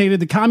facilitated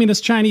the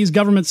communist Chinese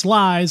government's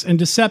lies and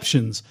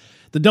deceptions.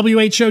 The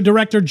WHO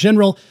Director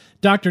General,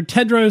 Dr.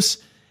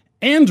 Tedros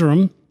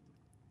Adhanom,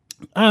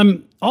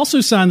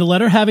 also signed the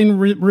letter, having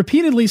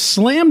repeatedly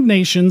slammed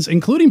nations,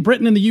 including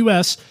Britain and the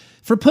U.S.,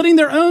 for putting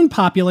their own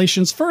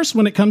populations first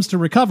when it comes to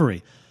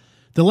recovery.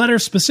 The letter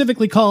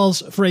specifically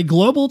calls for a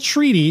global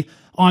treaty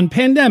on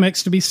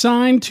pandemics to be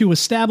signed to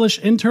establish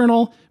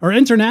international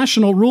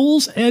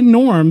rules and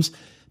norms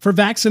for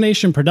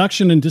vaccination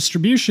production and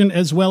distribution,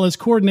 as well as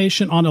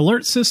coordination on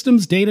alert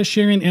systems, data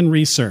sharing, and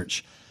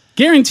research.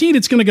 Guaranteed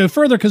it's going to go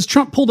further, because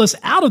Trump pulled us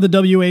out of the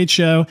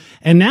WHO,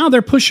 and now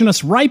they're pushing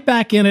us right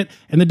back in it,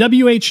 and the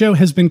WHO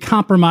has been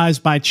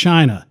compromised by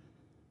China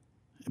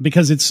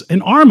because it's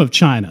an arm of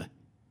China.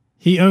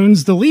 He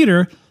owns the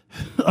leader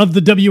of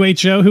the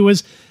WHO, who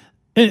is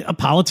a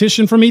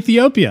politician from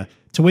Ethiopia,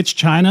 to which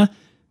China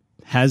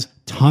has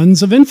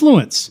tons of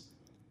influence.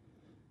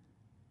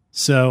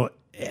 So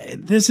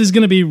this is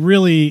going to be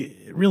really,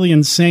 really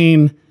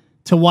insane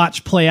to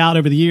watch play out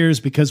over the years,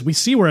 because we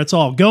see where it's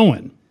all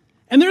going.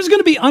 And there's going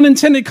to be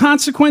unintended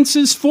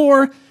consequences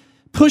for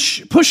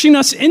pushing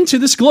us into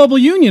this global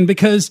union,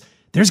 because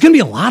there's going to be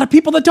a lot of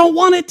people that don't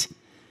want it,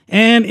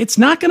 and it's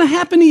not going to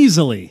happen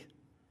easily.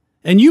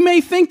 And you may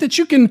think that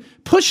you can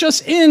push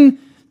us in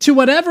to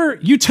whatever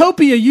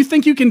utopia you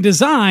think you can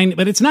design,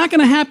 but it's not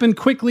going to happen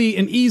quickly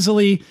and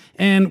easily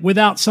and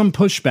without some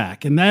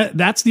pushback. And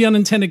that's the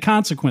unintended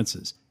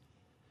consequences.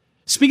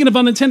 Speaking of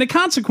unintended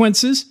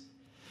consequences,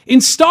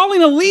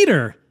 installing a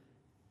leader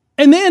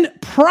and then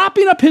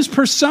propping up his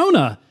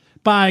persona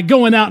by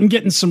going out and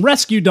getting some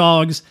rescue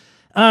dogs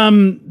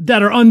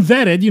that are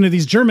unvetted,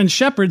 these German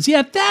shepherds,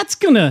 that's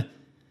going to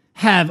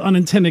have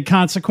unintended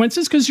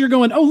consequences because you're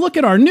going, oh, look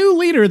at our new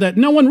leader that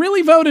no one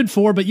really voted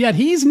for, but yet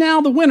he's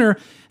now the winner,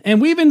 and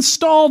we've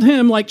installed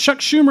him like Chuck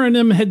Schumer and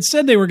them had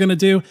said they were going to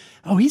do.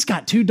 Oh, he's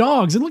got 2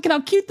 dogs, and look at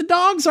how cute the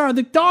dogs are.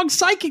 The dog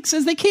psychic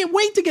says they can't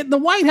wait to get in the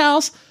White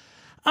House.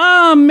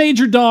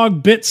 Major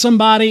Dog bit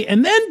somebody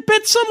and then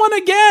bit someone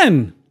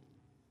again.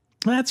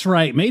 That's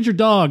right, Major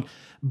Dog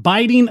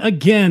biting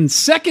again.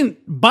 Second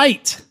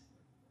bite.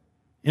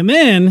 And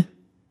then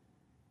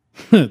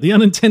the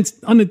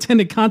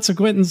unintended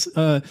consequences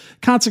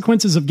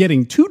of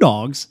getting 2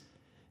 dogs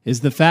is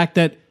the fact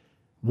that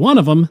one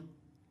of them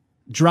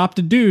dropped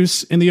a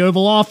deuce in the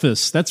Oval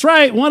Office. That's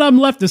right, one of them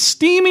left a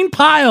steaming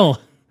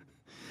pile.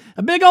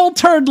 A big old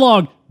turd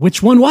log.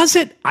 Which one was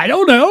it? I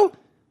don't know.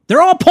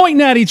 They're all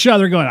pointing at each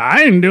other going, I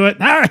didn't do it.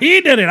 Ah, he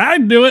did it. I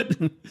didn't do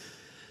it.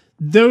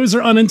 Those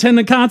are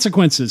unintended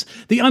consequences.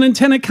 The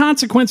unintended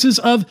consequences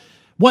of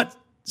what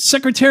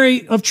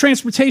Secretary of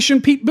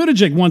Transportation Pete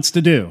Buttigieg wants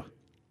to do.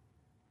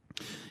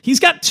 He's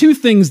got 2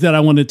 things that I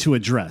wanted to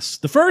address.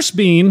 The first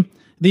being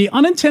the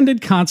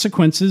unintended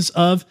consequences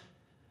of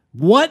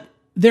what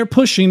they're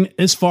pushing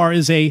as far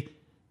as a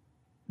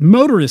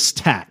motorist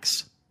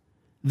tax.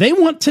 They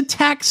want to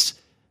tax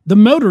the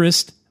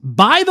motorist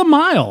by the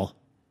mile.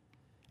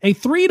 A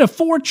 $3 to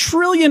 $4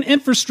 trillion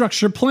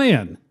infrastructure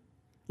plan.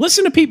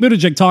 Listen to Pete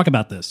Buttigieg talk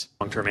about this.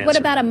 Long-term answer. What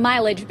about a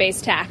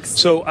mileage-based tax?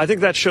 So I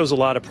think that shows a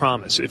lot of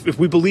promise. If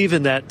we believe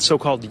in that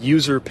so-called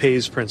user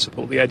pays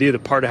principle, the idea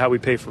that part of how we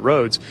pay for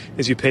roads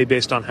is you pay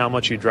based on how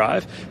much you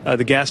drive,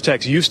 the gas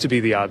tax used to be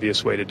the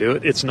obvious way to do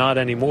it. It's not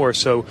anymore.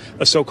 So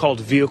a so-called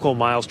vehicle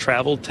miles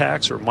traveled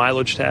tax or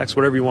mileage tax,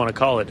 whatever you want to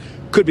call it,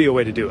 could be a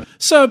way to do it.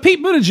 So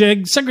Pete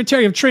Buttigieg,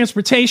 Secretary of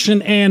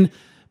Transportation and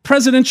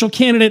presidential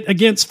candidate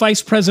against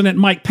Vice President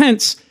Mike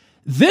Pence,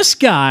 this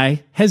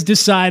guy has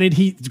decided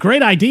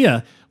great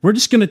idea. We're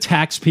just going to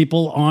tax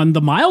people on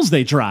the miles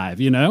they drive,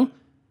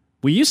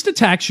 We used to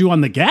tax you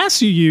on the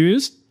gas you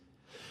used.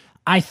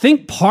 I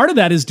think part of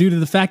that is due to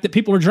the fact that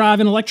people are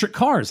driving electric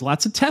cars.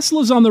 Lots of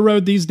Teslas on the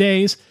road these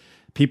days.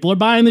 People are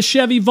buying the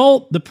Chevy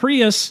Volt, the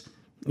Prius.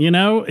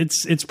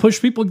 It's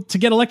pushed people to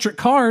get electric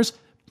cars.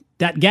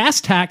 That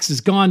gas tax has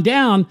gone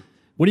down.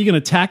 What are you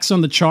going to tax on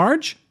the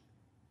charge?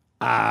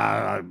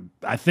 I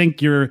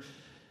think your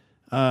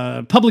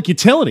public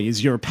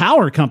utilities, your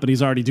power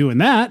company's already doing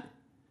that.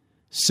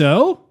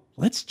 So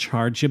let's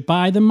charge you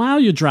by the mile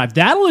you drive.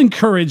 That'll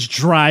encourage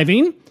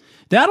driving.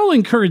 That'll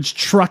encourage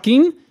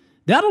trucking.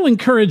 That'll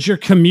encourage your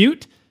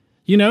commute.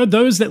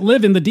 Those that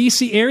live in the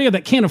D.C. area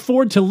that can't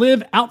afford to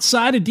live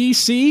outside of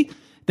D.C.,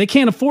 they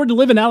can't afford to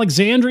live in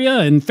Alexandria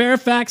and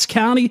Fairfax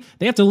County.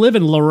 They have to live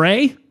in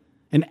Luray,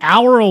 an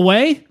hour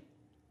away.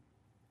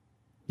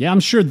 Yeah, I'm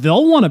sure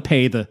they'll want to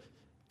pay the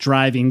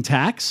driving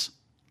tax.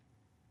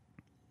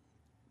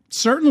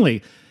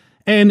 Certainly.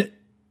 And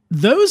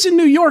those in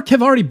New York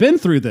have already been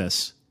through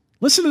this.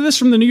 Listen to this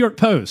from the New York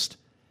Post.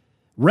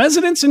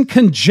 Residents in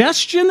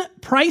congestion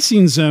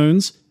pricing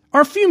zones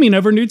are fuming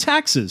over new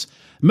taxes.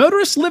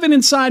 Motorists living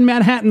inside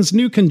Manhattan's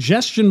new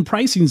congestion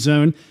pricing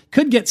zone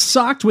could get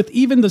socked with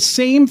even the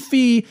same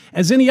fee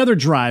as any other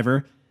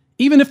driver,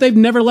 even if they've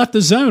never left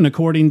the zone,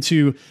 according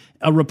to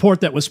a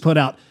report that was put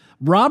out.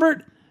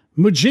 Robert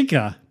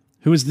Mujica,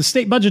 who is the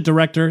state budget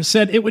director,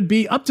 said it would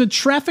be up to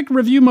Traffic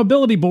Review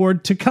Mobility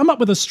Board to come up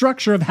with a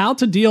structure of how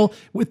to deal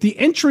with the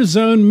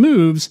intra-zone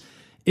moves.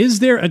 Is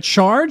there a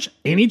charge,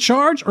 any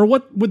charge, or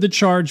what would the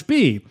charge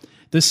be?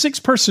 The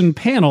 6-person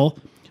panel,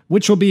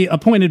 which will be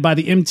appointed by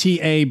the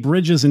MTA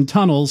Bridges and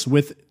Tunnels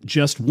with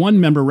just 1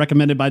 member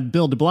recommended by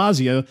Bill de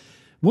Blasio,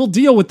 will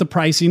deal with the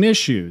pricing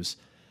issues.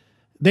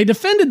 They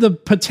defended the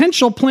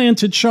potential plan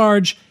to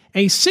charge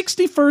a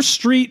 61st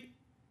Street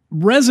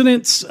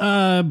residents'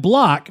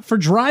 block for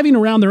driving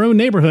around their own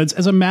neighborhoods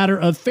as a matter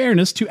of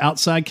fairness to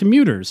outside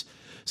commuters.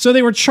 So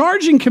they were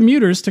charging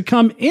commuters to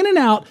come in and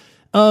out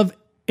of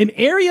an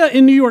area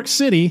in New York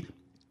City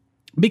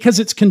because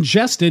it's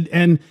congested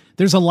and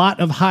there's a lot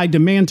of high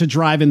demand to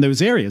drive in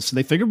those areas. So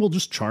they figured we'll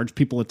just charge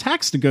people a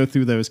tax to go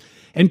through those.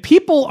 And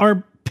people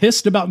are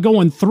pissed about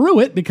going through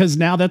it because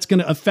now that's going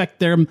to affect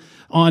them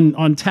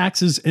on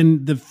taxes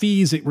and the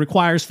fees it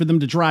requires for them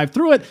to drive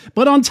through it.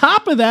 But on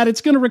top of that,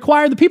 it's going to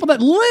require the people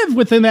that live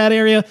within that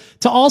area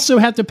to also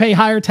have to pay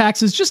higher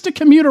taxes just to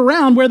commute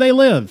around where they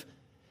live.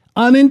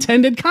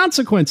 Unintended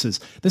consequences.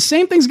 The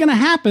same thing's going to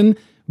happen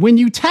when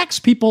you tax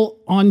people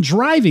on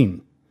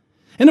driving.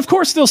 And of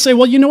course, they'll say,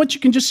 well, you know what? You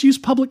can just use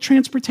public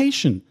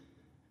transportation.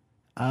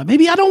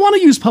 Maybe I don't want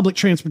to use public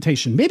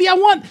transportation. Maybe I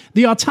want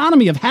the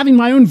autonomy of having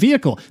my own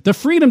vehicle, the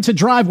freedom to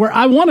drive where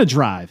I want to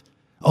drive.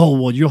 Oh,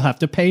 well, you'll have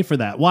to pay for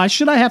that. Why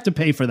should I have to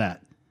pay for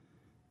that?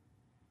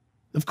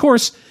 Of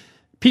course,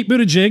 Pete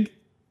Buttigieg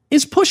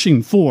is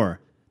pushing for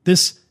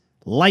this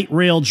light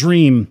rail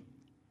dream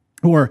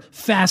or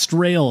fast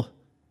rail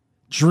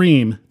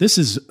dream. This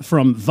is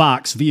from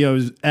Vox,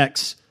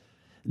 VOX.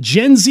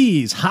 Gen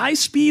Z's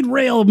high-speed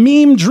rail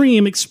meme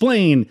dream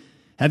explained.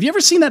 Have you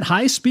ever seen that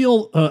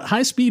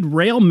high-speed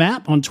rail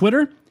map on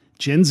Twitter?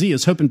 Gen Z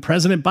is hoping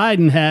President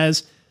Biden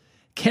has.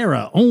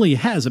 Kara only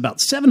has about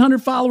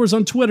 700 followers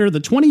on Twitter. The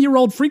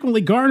 20-year-old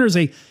frequently garners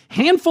a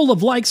handful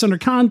of likes on her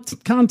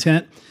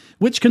content,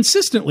 which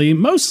consistently,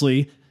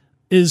 mostly,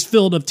 is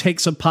filled of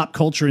takes of pop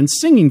culture and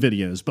singing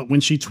videos. But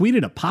when she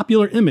tweeted a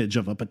popular image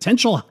of a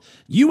potential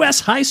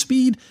U.S.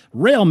 high-speed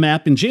rail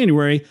map in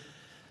January,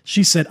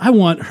 she said, I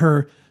want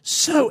her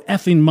so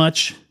effing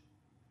much.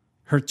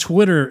 Her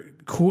Twitter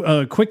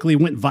quickly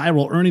went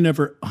viral, earning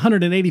over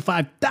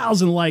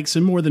 185,000 likes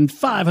and more than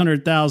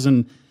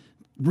 500,000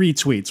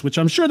 retweets, which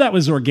I'm sure that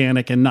was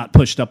organic and not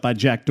pushed up by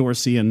Jack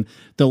Dorsey and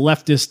the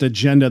leftist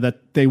agenda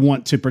that they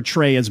want to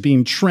portray as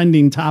being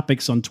trending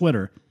topics on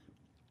Twitter.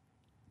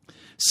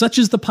 Such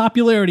is the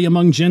popularity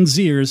among Gen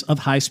Zers of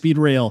high-speed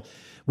rail.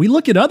 We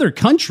look at other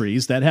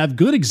countries that have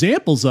good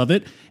examples of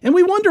it, and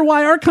we wonder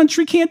why our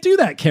country can't do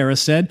that, Kara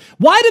said.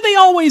 Why do they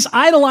always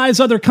idolize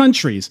other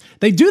countries?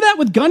 They do that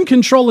with gun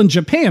control in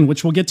Japan,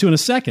 which we'll get to in a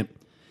second.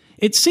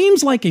 It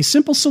seems like a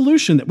simple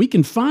solution that we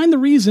can find the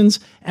reasons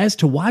as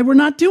to why we're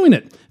not doing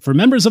it. For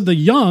members of the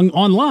young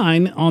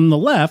online on the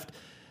left,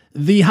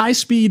 the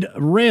high-speed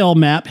rail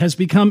map has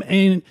become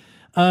a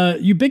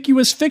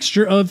ubiquitous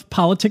fixture of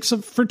politics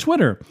for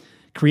Twitter.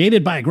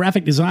 Created by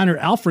graphic designer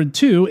Alfred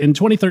Tu in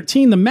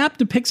 2013, the map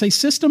depicts a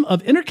system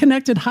of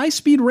interconnected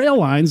high-speed rail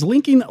lines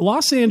linking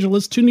Los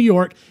Angeles to New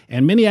York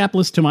and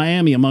Minneapolis to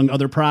Miami, among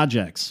other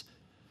projects.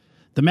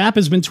 The map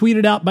has been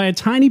tweeted out by a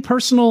tiny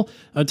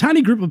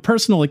group of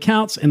personal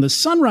accounts, and the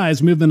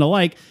Sunrise Movement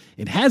alike.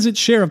 It has its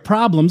share of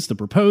problems. The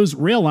proposed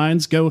rail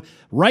lines go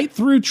right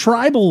through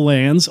tribal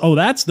lands. Oh,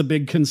 that's the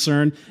big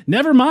concern.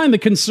 Never mind the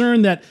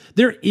concern that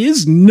there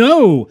is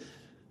no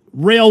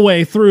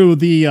railway through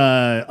the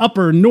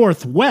upper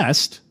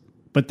northwest,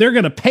 but they're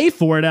going to pay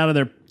for it out of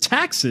their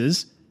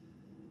taxes.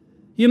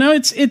 You know,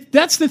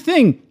 that's the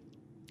thing.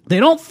 They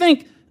don't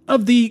think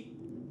of the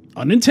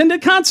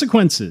unintended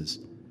consequences.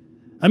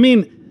 I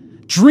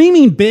mean,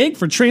 dreaming big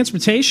for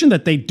transportation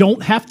that they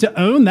don't have to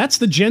own, that's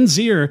the Gen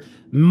Zer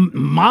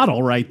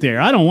model right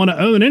there. I don't want to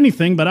own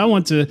anything, but I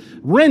want to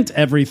rent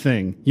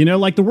everything. You know,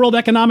 like the World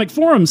Economic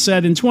Forum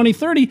said in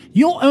 2030,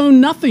 you'll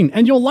own nothing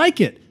and you'll like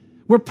it.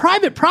 Where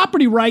private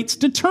property rights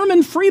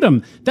determine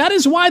freedom. That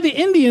is why the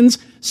Indians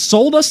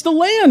sold us the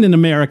land in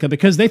America,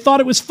 because they thought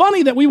it was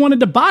funny that we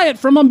wanted to buy it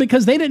from them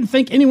because they didn't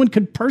think anyone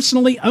could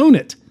personally own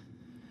it.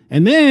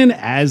 And then,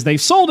 as they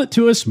sold it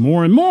to us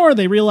more and more,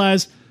 they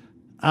realized,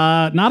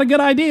 not a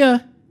good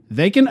idea.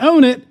 They can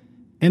own it,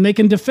 and they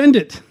can defend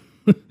it.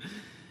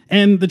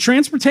 And the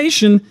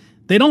transportation,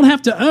 they don't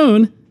have to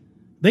own.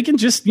 They can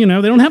just, they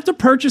don't have to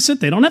purchase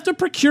it. They don't have to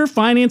procure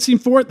financing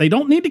for it. They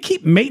don't need to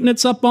keep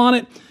maintenance up on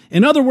it.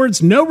 In other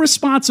words, no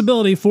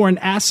responsibility for an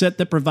asset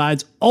that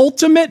provides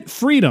ultimate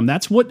freedom.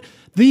 That's what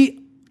the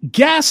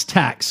gas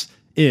tax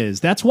is.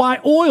 That's why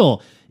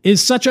oil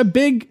is such a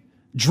big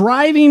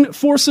driving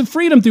force of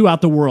freedom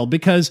throughout the world,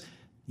 because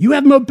you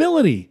have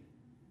mobility.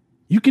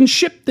 You can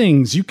ship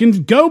things. You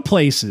can go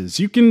places.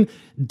 You can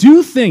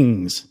do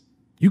things.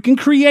 You can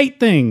create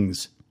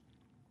things.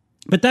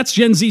 But that's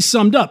Gen Z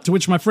summed up, to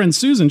which my friend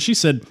Susan, she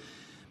said,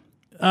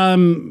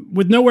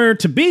 with nowhere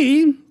to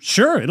be,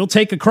 sure, it'll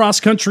take a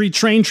cross-country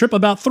train trip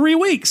about 3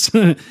 weeks.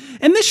 And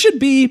this should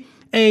be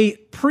a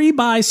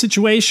pre-buy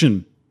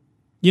situation.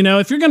 You know,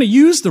 if you're going to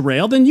use the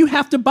rail, then you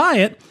have to buy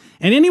it.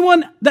 And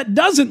anyone that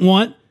doesn't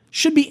want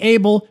should be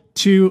able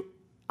to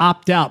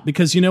opt out.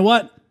 Because you know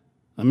what?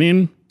 I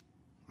mean,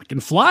 I can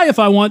fly if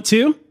I want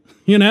to,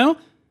 you know?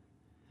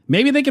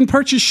 Maybe they can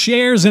purchase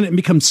shares in it and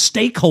become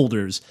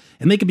stakeholders.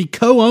 And they could be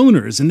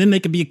co-owners. And then they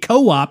could be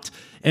co-opt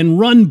and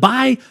run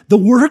by the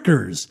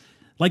workers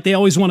like they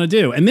always want to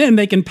do. And then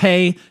they can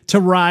pay to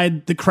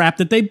ride the crap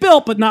that they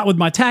built, but not with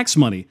my tax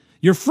money.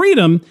 Your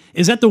freedom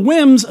is at the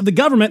whims of the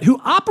government who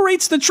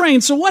operates the train.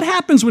 So what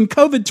happens when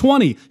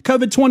COVID-20,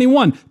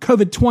 COVID-21,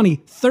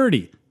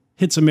 COVID-2030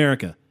 hits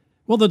America?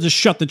 Well, they'll just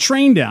shut the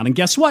train down. And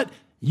guess what?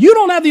 You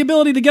don't have the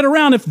ability to get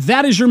around if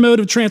that is your mode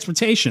of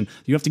transportation.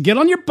 You have to get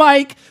on your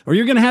bike, or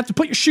you're going to have to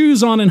put your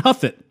shoes on and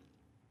huff it.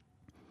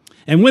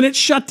 And when it's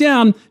shut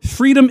down,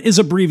 freedom is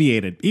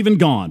abbreviated, even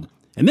gone.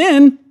 And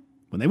then,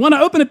 when they want to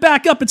open it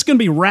back up, it's going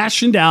to be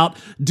rationed out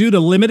due to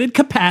limited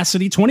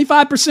capacity,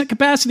 25%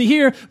 capacity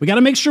here. We got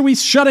to make sure we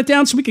shut it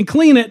down so we can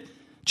clean it.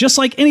 Just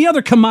like any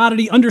other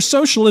commodity under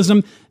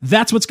socialism,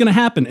 that's what's going to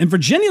happen. And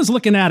Virginia's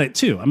looking at it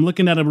too. I'm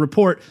looking at a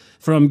report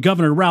from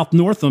Governor Ralph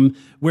Northam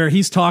where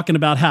he's talking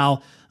about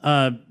how,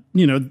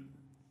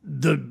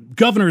 the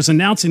governor is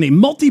announcing a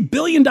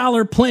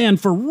multi-billion-dollar plan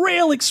for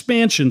rail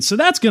expansion. So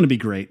that's going to be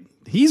great.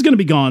 He's going to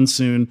be gone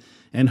soon,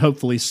 and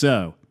hopefully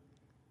so.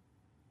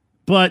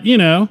 But,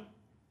 the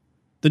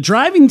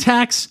driving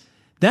tax,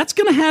 that's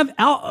going to have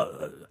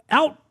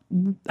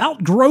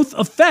outgrowth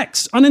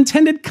effects,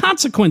 unintended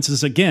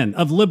consequences, again,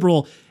 of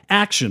liberal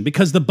action.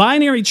 Because the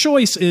binary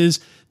choice is,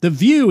 the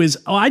view is,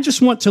 oh, I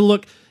just want to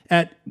look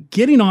at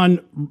getting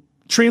on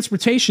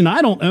transportation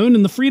I don't own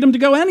and the freedom to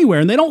go anywhere.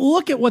 And they don't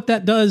look at what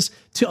that does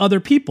to other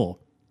people.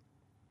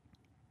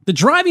 The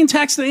driving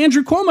tax that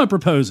Andrew Cuomo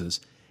proposes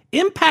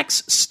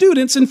impacts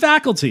students and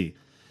faculty.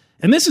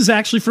 And this is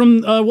actually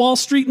from Wall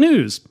Street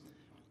News.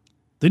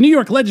 The New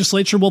York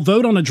legislature will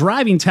vote on a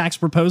driving tax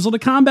proposal to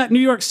combat New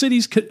York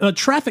City's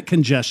traffic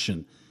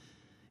congestion.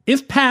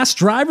 If passed,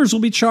 drivers will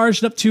be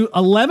charged up to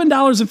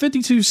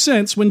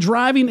 $11.52 when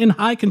driving in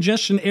high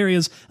congestion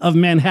areas of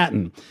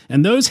Manhattan.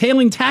 And those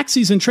hailing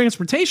taxis and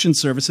transportation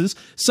services,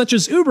 such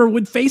as Uber,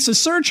 would face a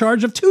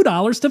surcharge of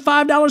 $2 to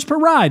 $5 per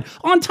ride,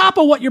 on top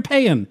of what you're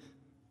paying.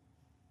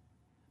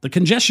 The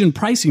congestion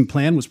pricing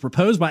plan was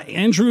proposed by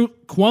Andrew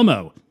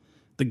Cuomo,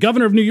 the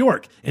governor of New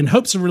York, in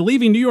hopes of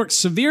relieving New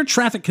York's severe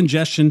traffic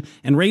congestion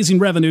and raising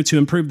revenue to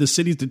improve the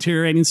city's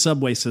deteriorating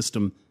subway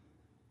system.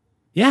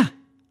 Yeah.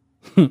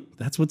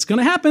 That's what's going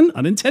to happen.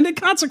 Unintended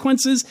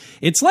consequences.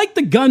 It's like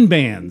the gun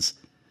bans.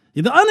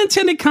 The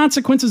unintended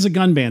consequences of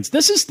gun bans.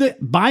 This is the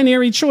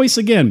binary choice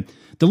again.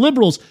 The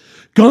liberals,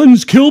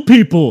 guns kill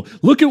people.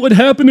 Look at what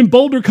happened in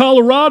Boulder,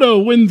 Colorado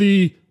when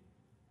the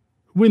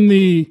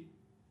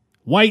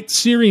white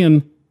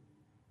Syrian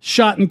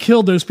shot and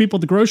killed those people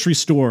at the grocery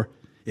store.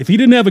 If he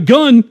didn't have a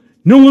gun,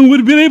 no one would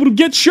have been able to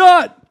get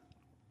shot.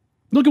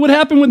 Look at what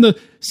happened when the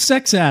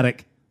sex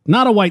addict,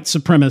 not a white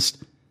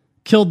supremacist,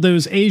 killed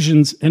those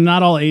Asians, and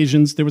not all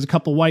Asians. There was a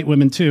couple white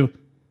women, too,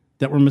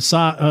 that were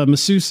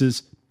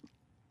masseuses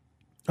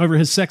over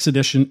his sex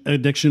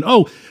addiction.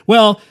 Oh,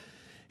 well,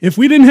 if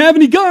we didn't have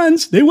any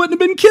guns, they wouldn't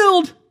have been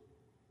killed.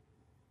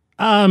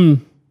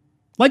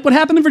 Like what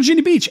happened in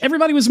Virginia Beach.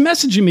 Everybody was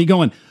messaging me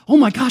going, oh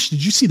my gosh,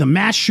 did you see the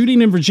mass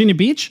shooting in Virginia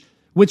Beach?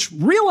 Which,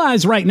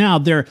 realize right now,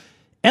 they're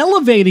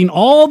elevating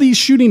all these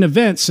shooting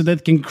events so that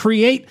they can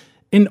create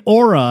an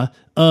aura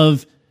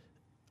of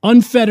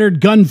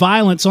unfettered gun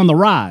violence on the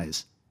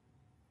rise.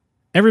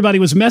 Everybody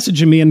was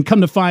messaging me, and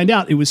come to find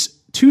out, it was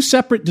two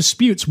separate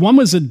disputes. One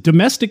was a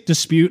domestic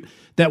dispute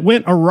that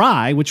went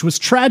awry, which was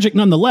tragic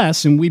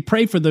nonetheless, and we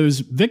pray for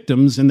those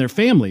victims and their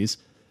families.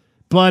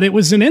 But it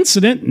was an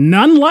incident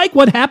none like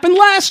what happened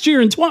last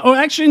year, in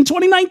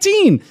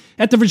 2019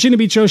 at the Virginia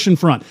Beach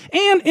oceanfront.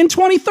 And in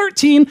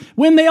 2013,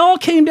 when they all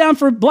came down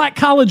for Black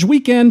College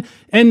Weekend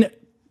and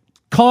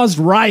caused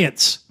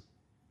riots,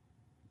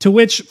 to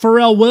which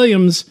Pharrell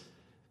Williams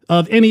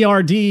of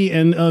NERD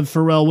and of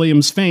Pharrell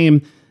Williams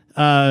fame,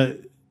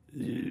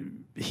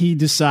 he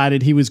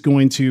decided he was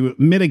going to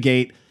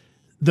mitigate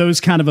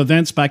those kind of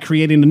events by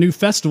creating a new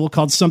festival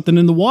called Something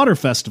in the Water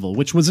Festival,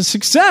 which was a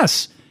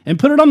success, and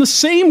put it on the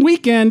same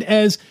weekend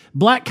as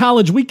Black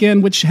College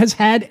Weekend, which has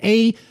had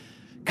a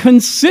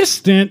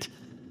consistent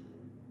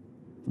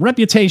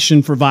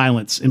reputation for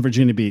violence in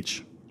Virginia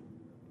Beach.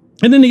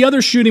 And then the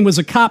other shooting was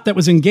a cop that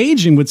was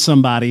engaging with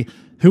somebody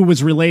who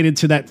was related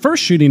to that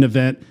first shooting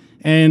event,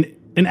 and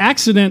an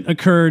accident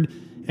occurred,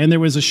 and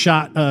there was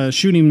a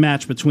shooting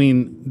match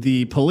between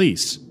the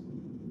police.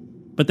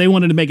 But they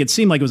wanted to make it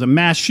seem like it was a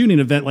mass shooting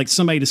event, like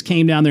somebody just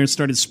came down there and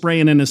started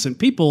spraying innocent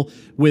people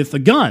with a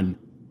gun.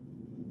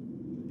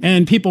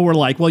 And people were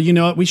like, well, you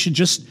know what? We should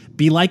just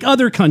be like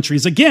other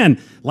countries.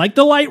 Again, like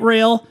the light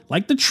rail,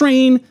 like the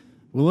train.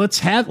 Well,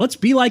 let's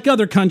be like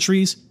other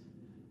countries.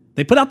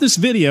 They put out this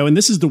video, and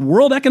this is the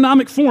World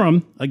Economic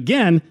Forum.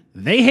 Again,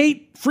 they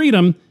hate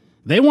freedom.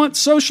 They want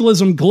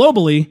socialism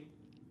globally.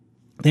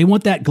 They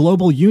want that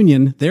global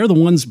union. They're the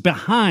ones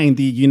behind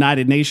the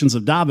United Nations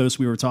of Davos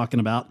we were talking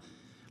about.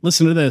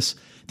 Listen to this.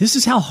 This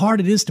is how hard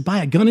it is to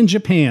buy a gun in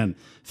Japan.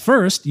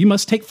 First, you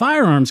must take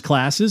firearms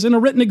classes and a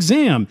written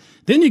exam.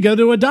 Then you go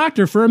to a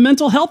doctor for a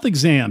mental health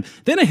exam.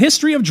 Then a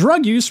history of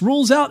drug use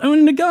rules out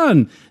owning a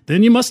gun.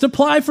 Then you must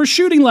apply for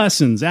shooting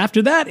lessons.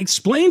 After that,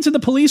 explain to the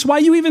police why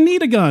you even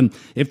need a gun.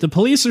 If the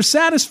police are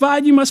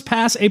satisfied, you must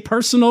pass a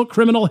personal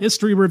criminal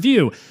history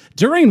review,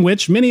 during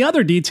which many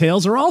other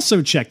details are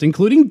also checked,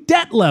 including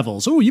debt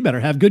levels. Oh, you better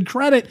have good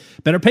credit,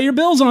 better pay your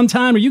bills on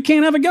time, or you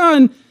can't have a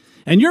gun.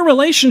 And your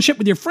relationship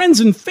with your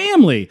friends and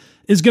family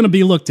is going to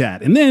be looked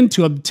at. And then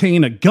to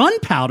obtain a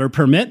gunpowder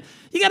permit,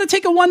 you got to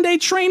take a one-day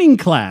training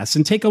class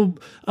and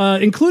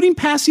including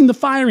passing the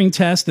firing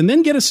test, and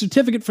then get a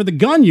certificate for the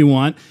gun you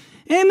want.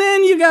 And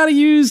then you got to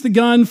use the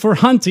gun for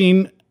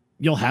hunting.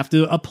 You'll have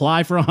to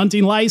apply for a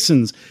hunting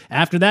license.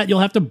 After that,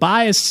 you'll have to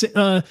buy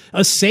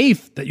a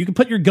safe that you can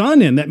put your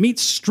gun in that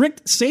meets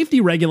strict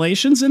safety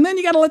regulations. And then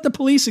you got to let the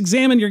police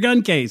examine your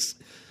gun case.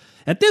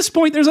 At this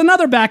point, there's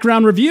another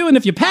background review, and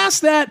if you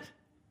pass that,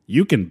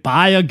 you can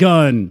buy a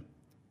gun.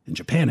 And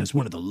Japan has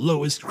one of the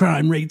lowest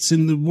crime rates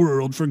in the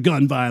world for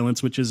gun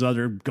violence, which is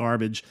utter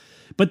garbage.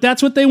 But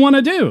that's what they want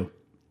to do.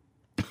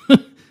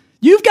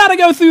 You've got to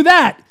go through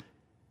that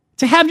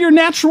to have your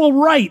natural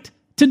right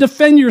to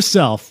defend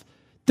yourself,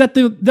 that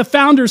the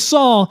founders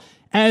saw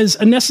as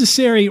a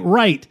necessary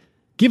right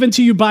given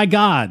to you by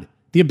God,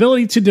 the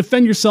ability to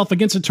defend yourself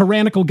against a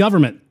tyrannical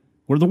government,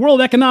 where the World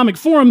Economic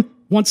Forum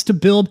wants to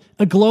build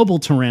a global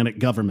tyrannic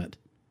government.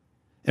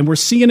 And we're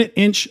seeing it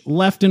inch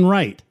left and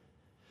right.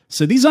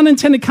 So these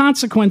unintended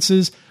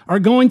consequences are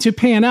going to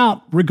pan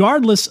out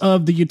regardless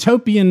of the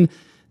utopian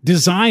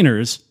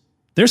designers.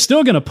 They're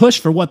still going to push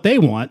for what they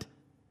want.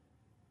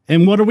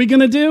 And what are we going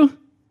to do?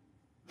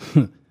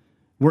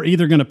 We're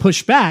either going to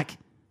push back,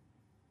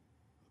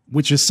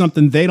 which is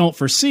something they don't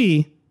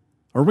foresee,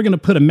 or we're going to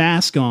put a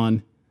mask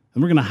on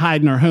and we're going to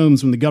hide in our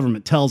homes when the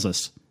government tells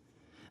us.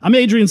 I'm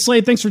Adrian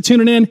Slade. Thanks for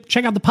tuning in.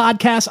 Check out the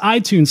podcast,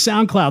 iTunes,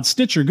 SoundCloud,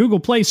 Stitcher, Google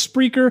Play,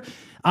 Spreaker,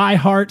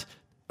 iHeart,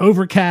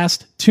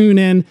 Overcast,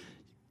 TuneIn.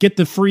 Get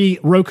the free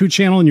Roku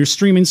channel in your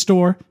streaming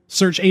store.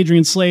 Search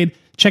Adrian Slade.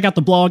 Check out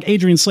the blog,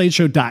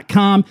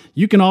 adriansladeshow.com.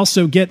 You can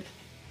also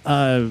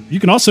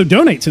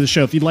donate to the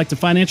show if you'd like to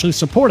financially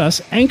support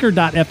us.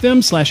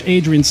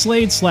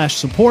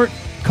 Anchor.fm/AdrianSlade/support.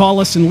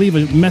 Call us and leave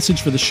a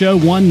message for the show,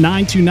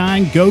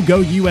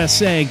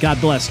 1-929-GO-GO-USA.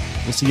 God bless.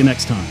 We'll see you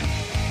next time.